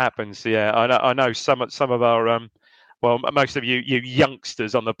happens. Yeah, I know some of our most of you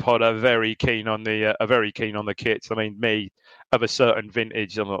youngsters on the pod are very keen on the kits. I mean, me of a certain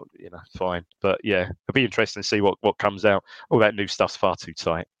vintage, I'm not, fine. But yeah, it'll be interesting to see what comes out. All that new stuff's far too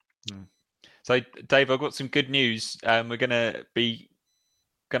tight. So, Dave, I've got some good news. We're going to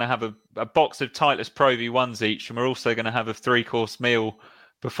have a box of Titleist Pro V1s each, and we're also going to have a 3-course meal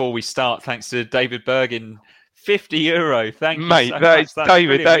before we start, thanks to David Bergin. €50. Thank you, mate. That's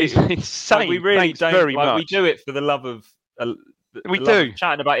David. That is insane. We really Thanks don't. Very much. We do it for the love of. We do of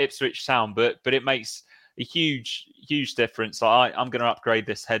chatting about Ipswich Town, but it makes a huge difference. I'm going to upgrade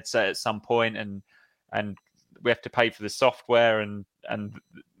this headset at some point, and we have to pay for the software, and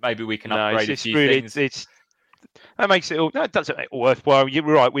maybe we can upgrade a few things. That makes it all. That doesn't make it worthwhile. You're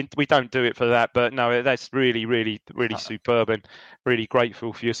right. We don't do it for that, but no, that's really superb, and really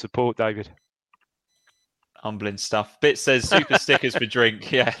grateful for your support, David. Humbling stuff. Bit says super stickers for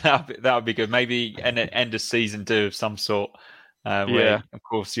drink. Yeah, that would be good. Maybe an end of season do of some sort. Where, of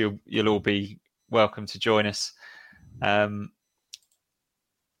course, you'll all be welcome to join us.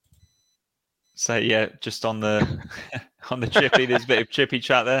 So yeah, just on the chippy, there's a bit of chippy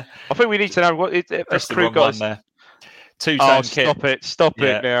chat there. I think we need to know what that's the wrong one there. Two-tone kit. Stop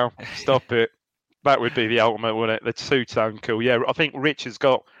it now. Stop it. That would be the ultimate, wouldn't it? The two-tone cool. Yeah, I think Rich has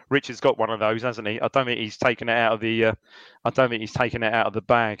got one of those, hasn't he? I don't think he's taken it out of the.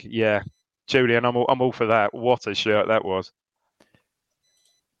 Bag. Yeah, Julian, I'm all for that. What a shirt that was.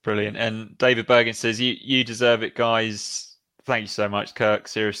 Brilliant. And David Bergen says, "You deserve it, guys. Thank you so much, Kirk.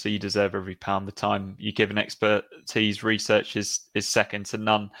 Seriously, you deserve every pound. The time you give an expertise, research is second to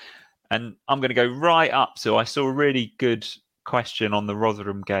none." And I'm going to go right up. So I saw a really good question on the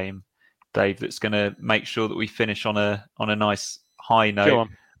Rotherham game, Dave, that's going to make sure that we finish on a nice high note. Go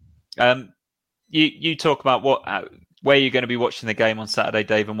on. You talk about where you're going to be watching the game on Saturday,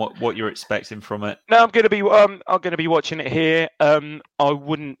 Dave, and what you're expecting from it. No, I'm going to be watching it here. I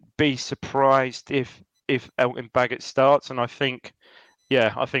wouldn't be surprised if Elton Baggett starts, and I think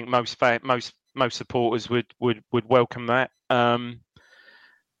most supporters would welcome that.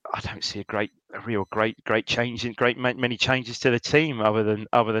 I don't see a real great change in many changes to the team other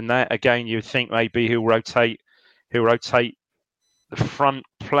than that. Again, you would think maybe he'll rotate the front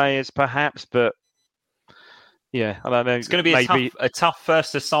players perhaps, but yeah, I don't know. It's going to be a tough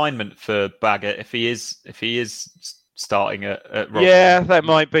first assignment for Baggett if he is starting at Rotherham. Yeah, that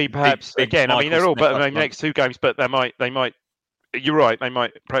might be perhaps big again. Michael I mean, they're all Smith but the next two games, but they might. You're right. They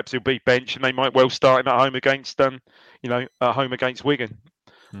might perhaps he'll be bench, and they might well start him at home against Wigan.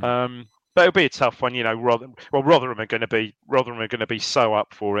 But it'll be a tough one, Rotherham are going to be so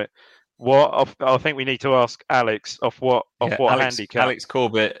up for it. I think we need to ask Alex what handicap. Alex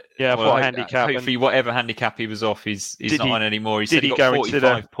Corbett. Yeah, what handicap. Hopefully, whatever handicap he was off, he's not on anymore. He said he got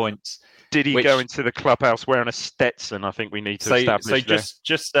 45 points. Did he go into the clubhouse wearing a Stetson? I think we need to establish. So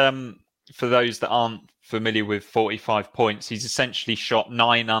just for those that aren't familiar with 45 points, he's essentially shot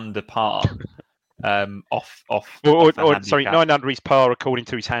 9 under par. Off 9 under his par according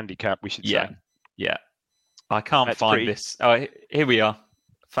to his handicap, we should say. Yeah. I can't find this. Oh, here we are.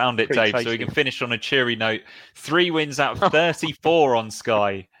 Found it, Dave. Tasty. So we can finish on a cheery note. 3 wins out of 34 on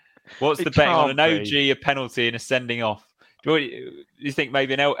Sky. What's the betting on an OG, a penalty, and a sending off? Do you think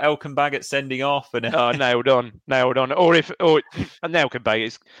maybe an Elkenbag sending off? And nailed on. Or a Elkenbag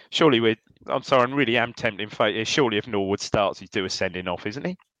is surely I'm sorry, I really am tempting fate. Surely if Norwood starts, he'd do a sending off, isn't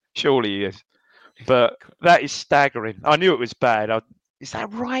he? Surely he is. But that is staggering. I knew it was bad. Is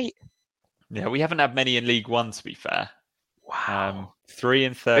that right? Yeah, we haven't had many in League One, to be fair. Wow. 3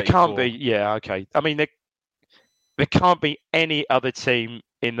 and 34. There can't be. Yeah, okay. I mean, there can't be any other team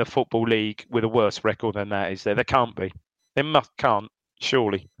in the Football League with a worse record than that, is there? There can't be. There can't,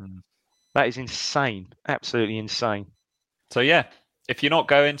 surely. That is insane. Absolutely insane. So, yeah, if you're not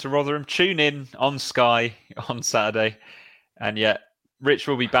going to Rotherham, tune in on Sky on Saturday. And, yeah, Rich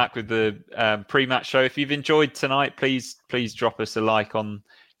will be back with the pre-match show. If you've enjoyed tonight, please drop us a like on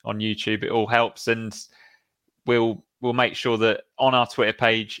YouTube. It all helps. And we'll make sure that on our Twitter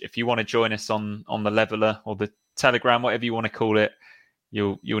page, if you want to join us on the Leveller or the Telegram, whatever you want to call it,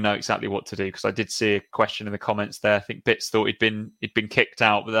 you'll know exactly what to do. Because I did see a question in the comments there. I think Bits thought he'd been kicked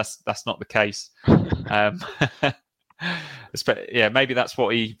out, but that's not the case. Yeah, maybe that's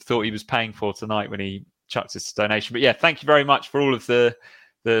what he thought he was paying for tonight when he chucked his donation. But yeah, thank you very much for all of the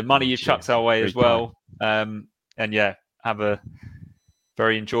money you chucked our way as well. And yeah, have a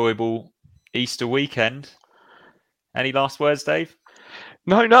very enjoyable Easter weekend. Any last words, Dave?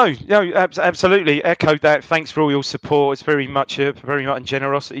 No, absolutely. Echoed that. Thanks for all your support. It's very much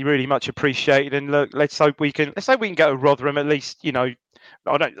generosity, really much appreciated. And look, let's hope we can go to Rotherham at least. I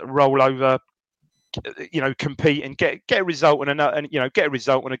don't roll over. Compete and get a result and get a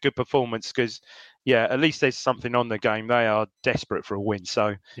result and a good performance, because at least there's something on the game. They are desperate for a win.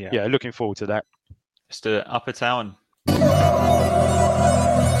 So yeah, looking forward to that. Just Upper Town.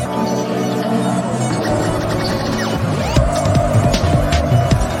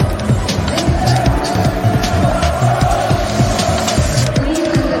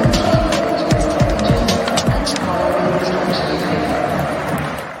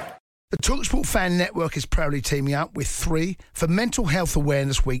 The TalkSport Fan Network is proudly teaming up with 3 for Mental Health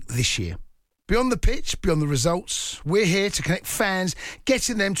Awareness Week this year. Beyond the pitch, beyond the results, we're here to connect fans,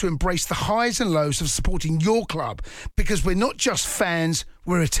 getting them to embrace the highs and lows of supporting your club, because we're not just fans,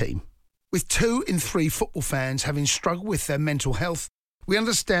 we're a team. With 2 in 3 football fans having struggled with their mental health, we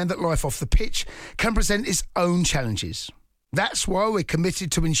understand that life off the pitch can present its own challenges. That's why we're committed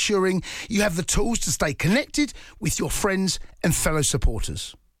to ensuring you have the tools to stay connected with your friends and fellow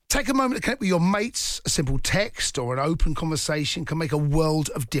supporters. Take a moment to connect with your mates. A simple text or an open conversation can make a world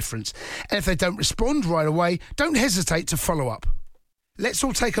of difference. And if they don't respond right away, don't hesitate to follow up. Let's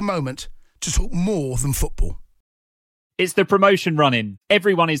all take a moment to talk more than football. It's the promotion run-in.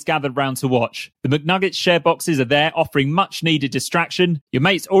 Everyone is gathered round to watch. The McNuggets share boxes are there, offering much-needed distraction. Your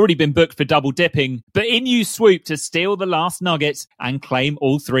mate's already been booked for double dipping, but in you swoop to steal the last nuggets and claim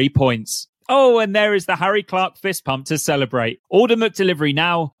all 3 points. Oh, and there is the Harry Clark fist pump to celebrate. Order McDelivery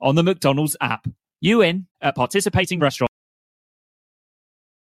now on the McDonald's app. You in at participating restaurants.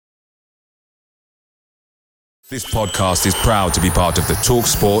 This podcast is proud to be part of the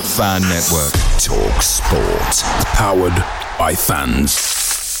TalkSport Fan Network. TalkSport. Powered by fans.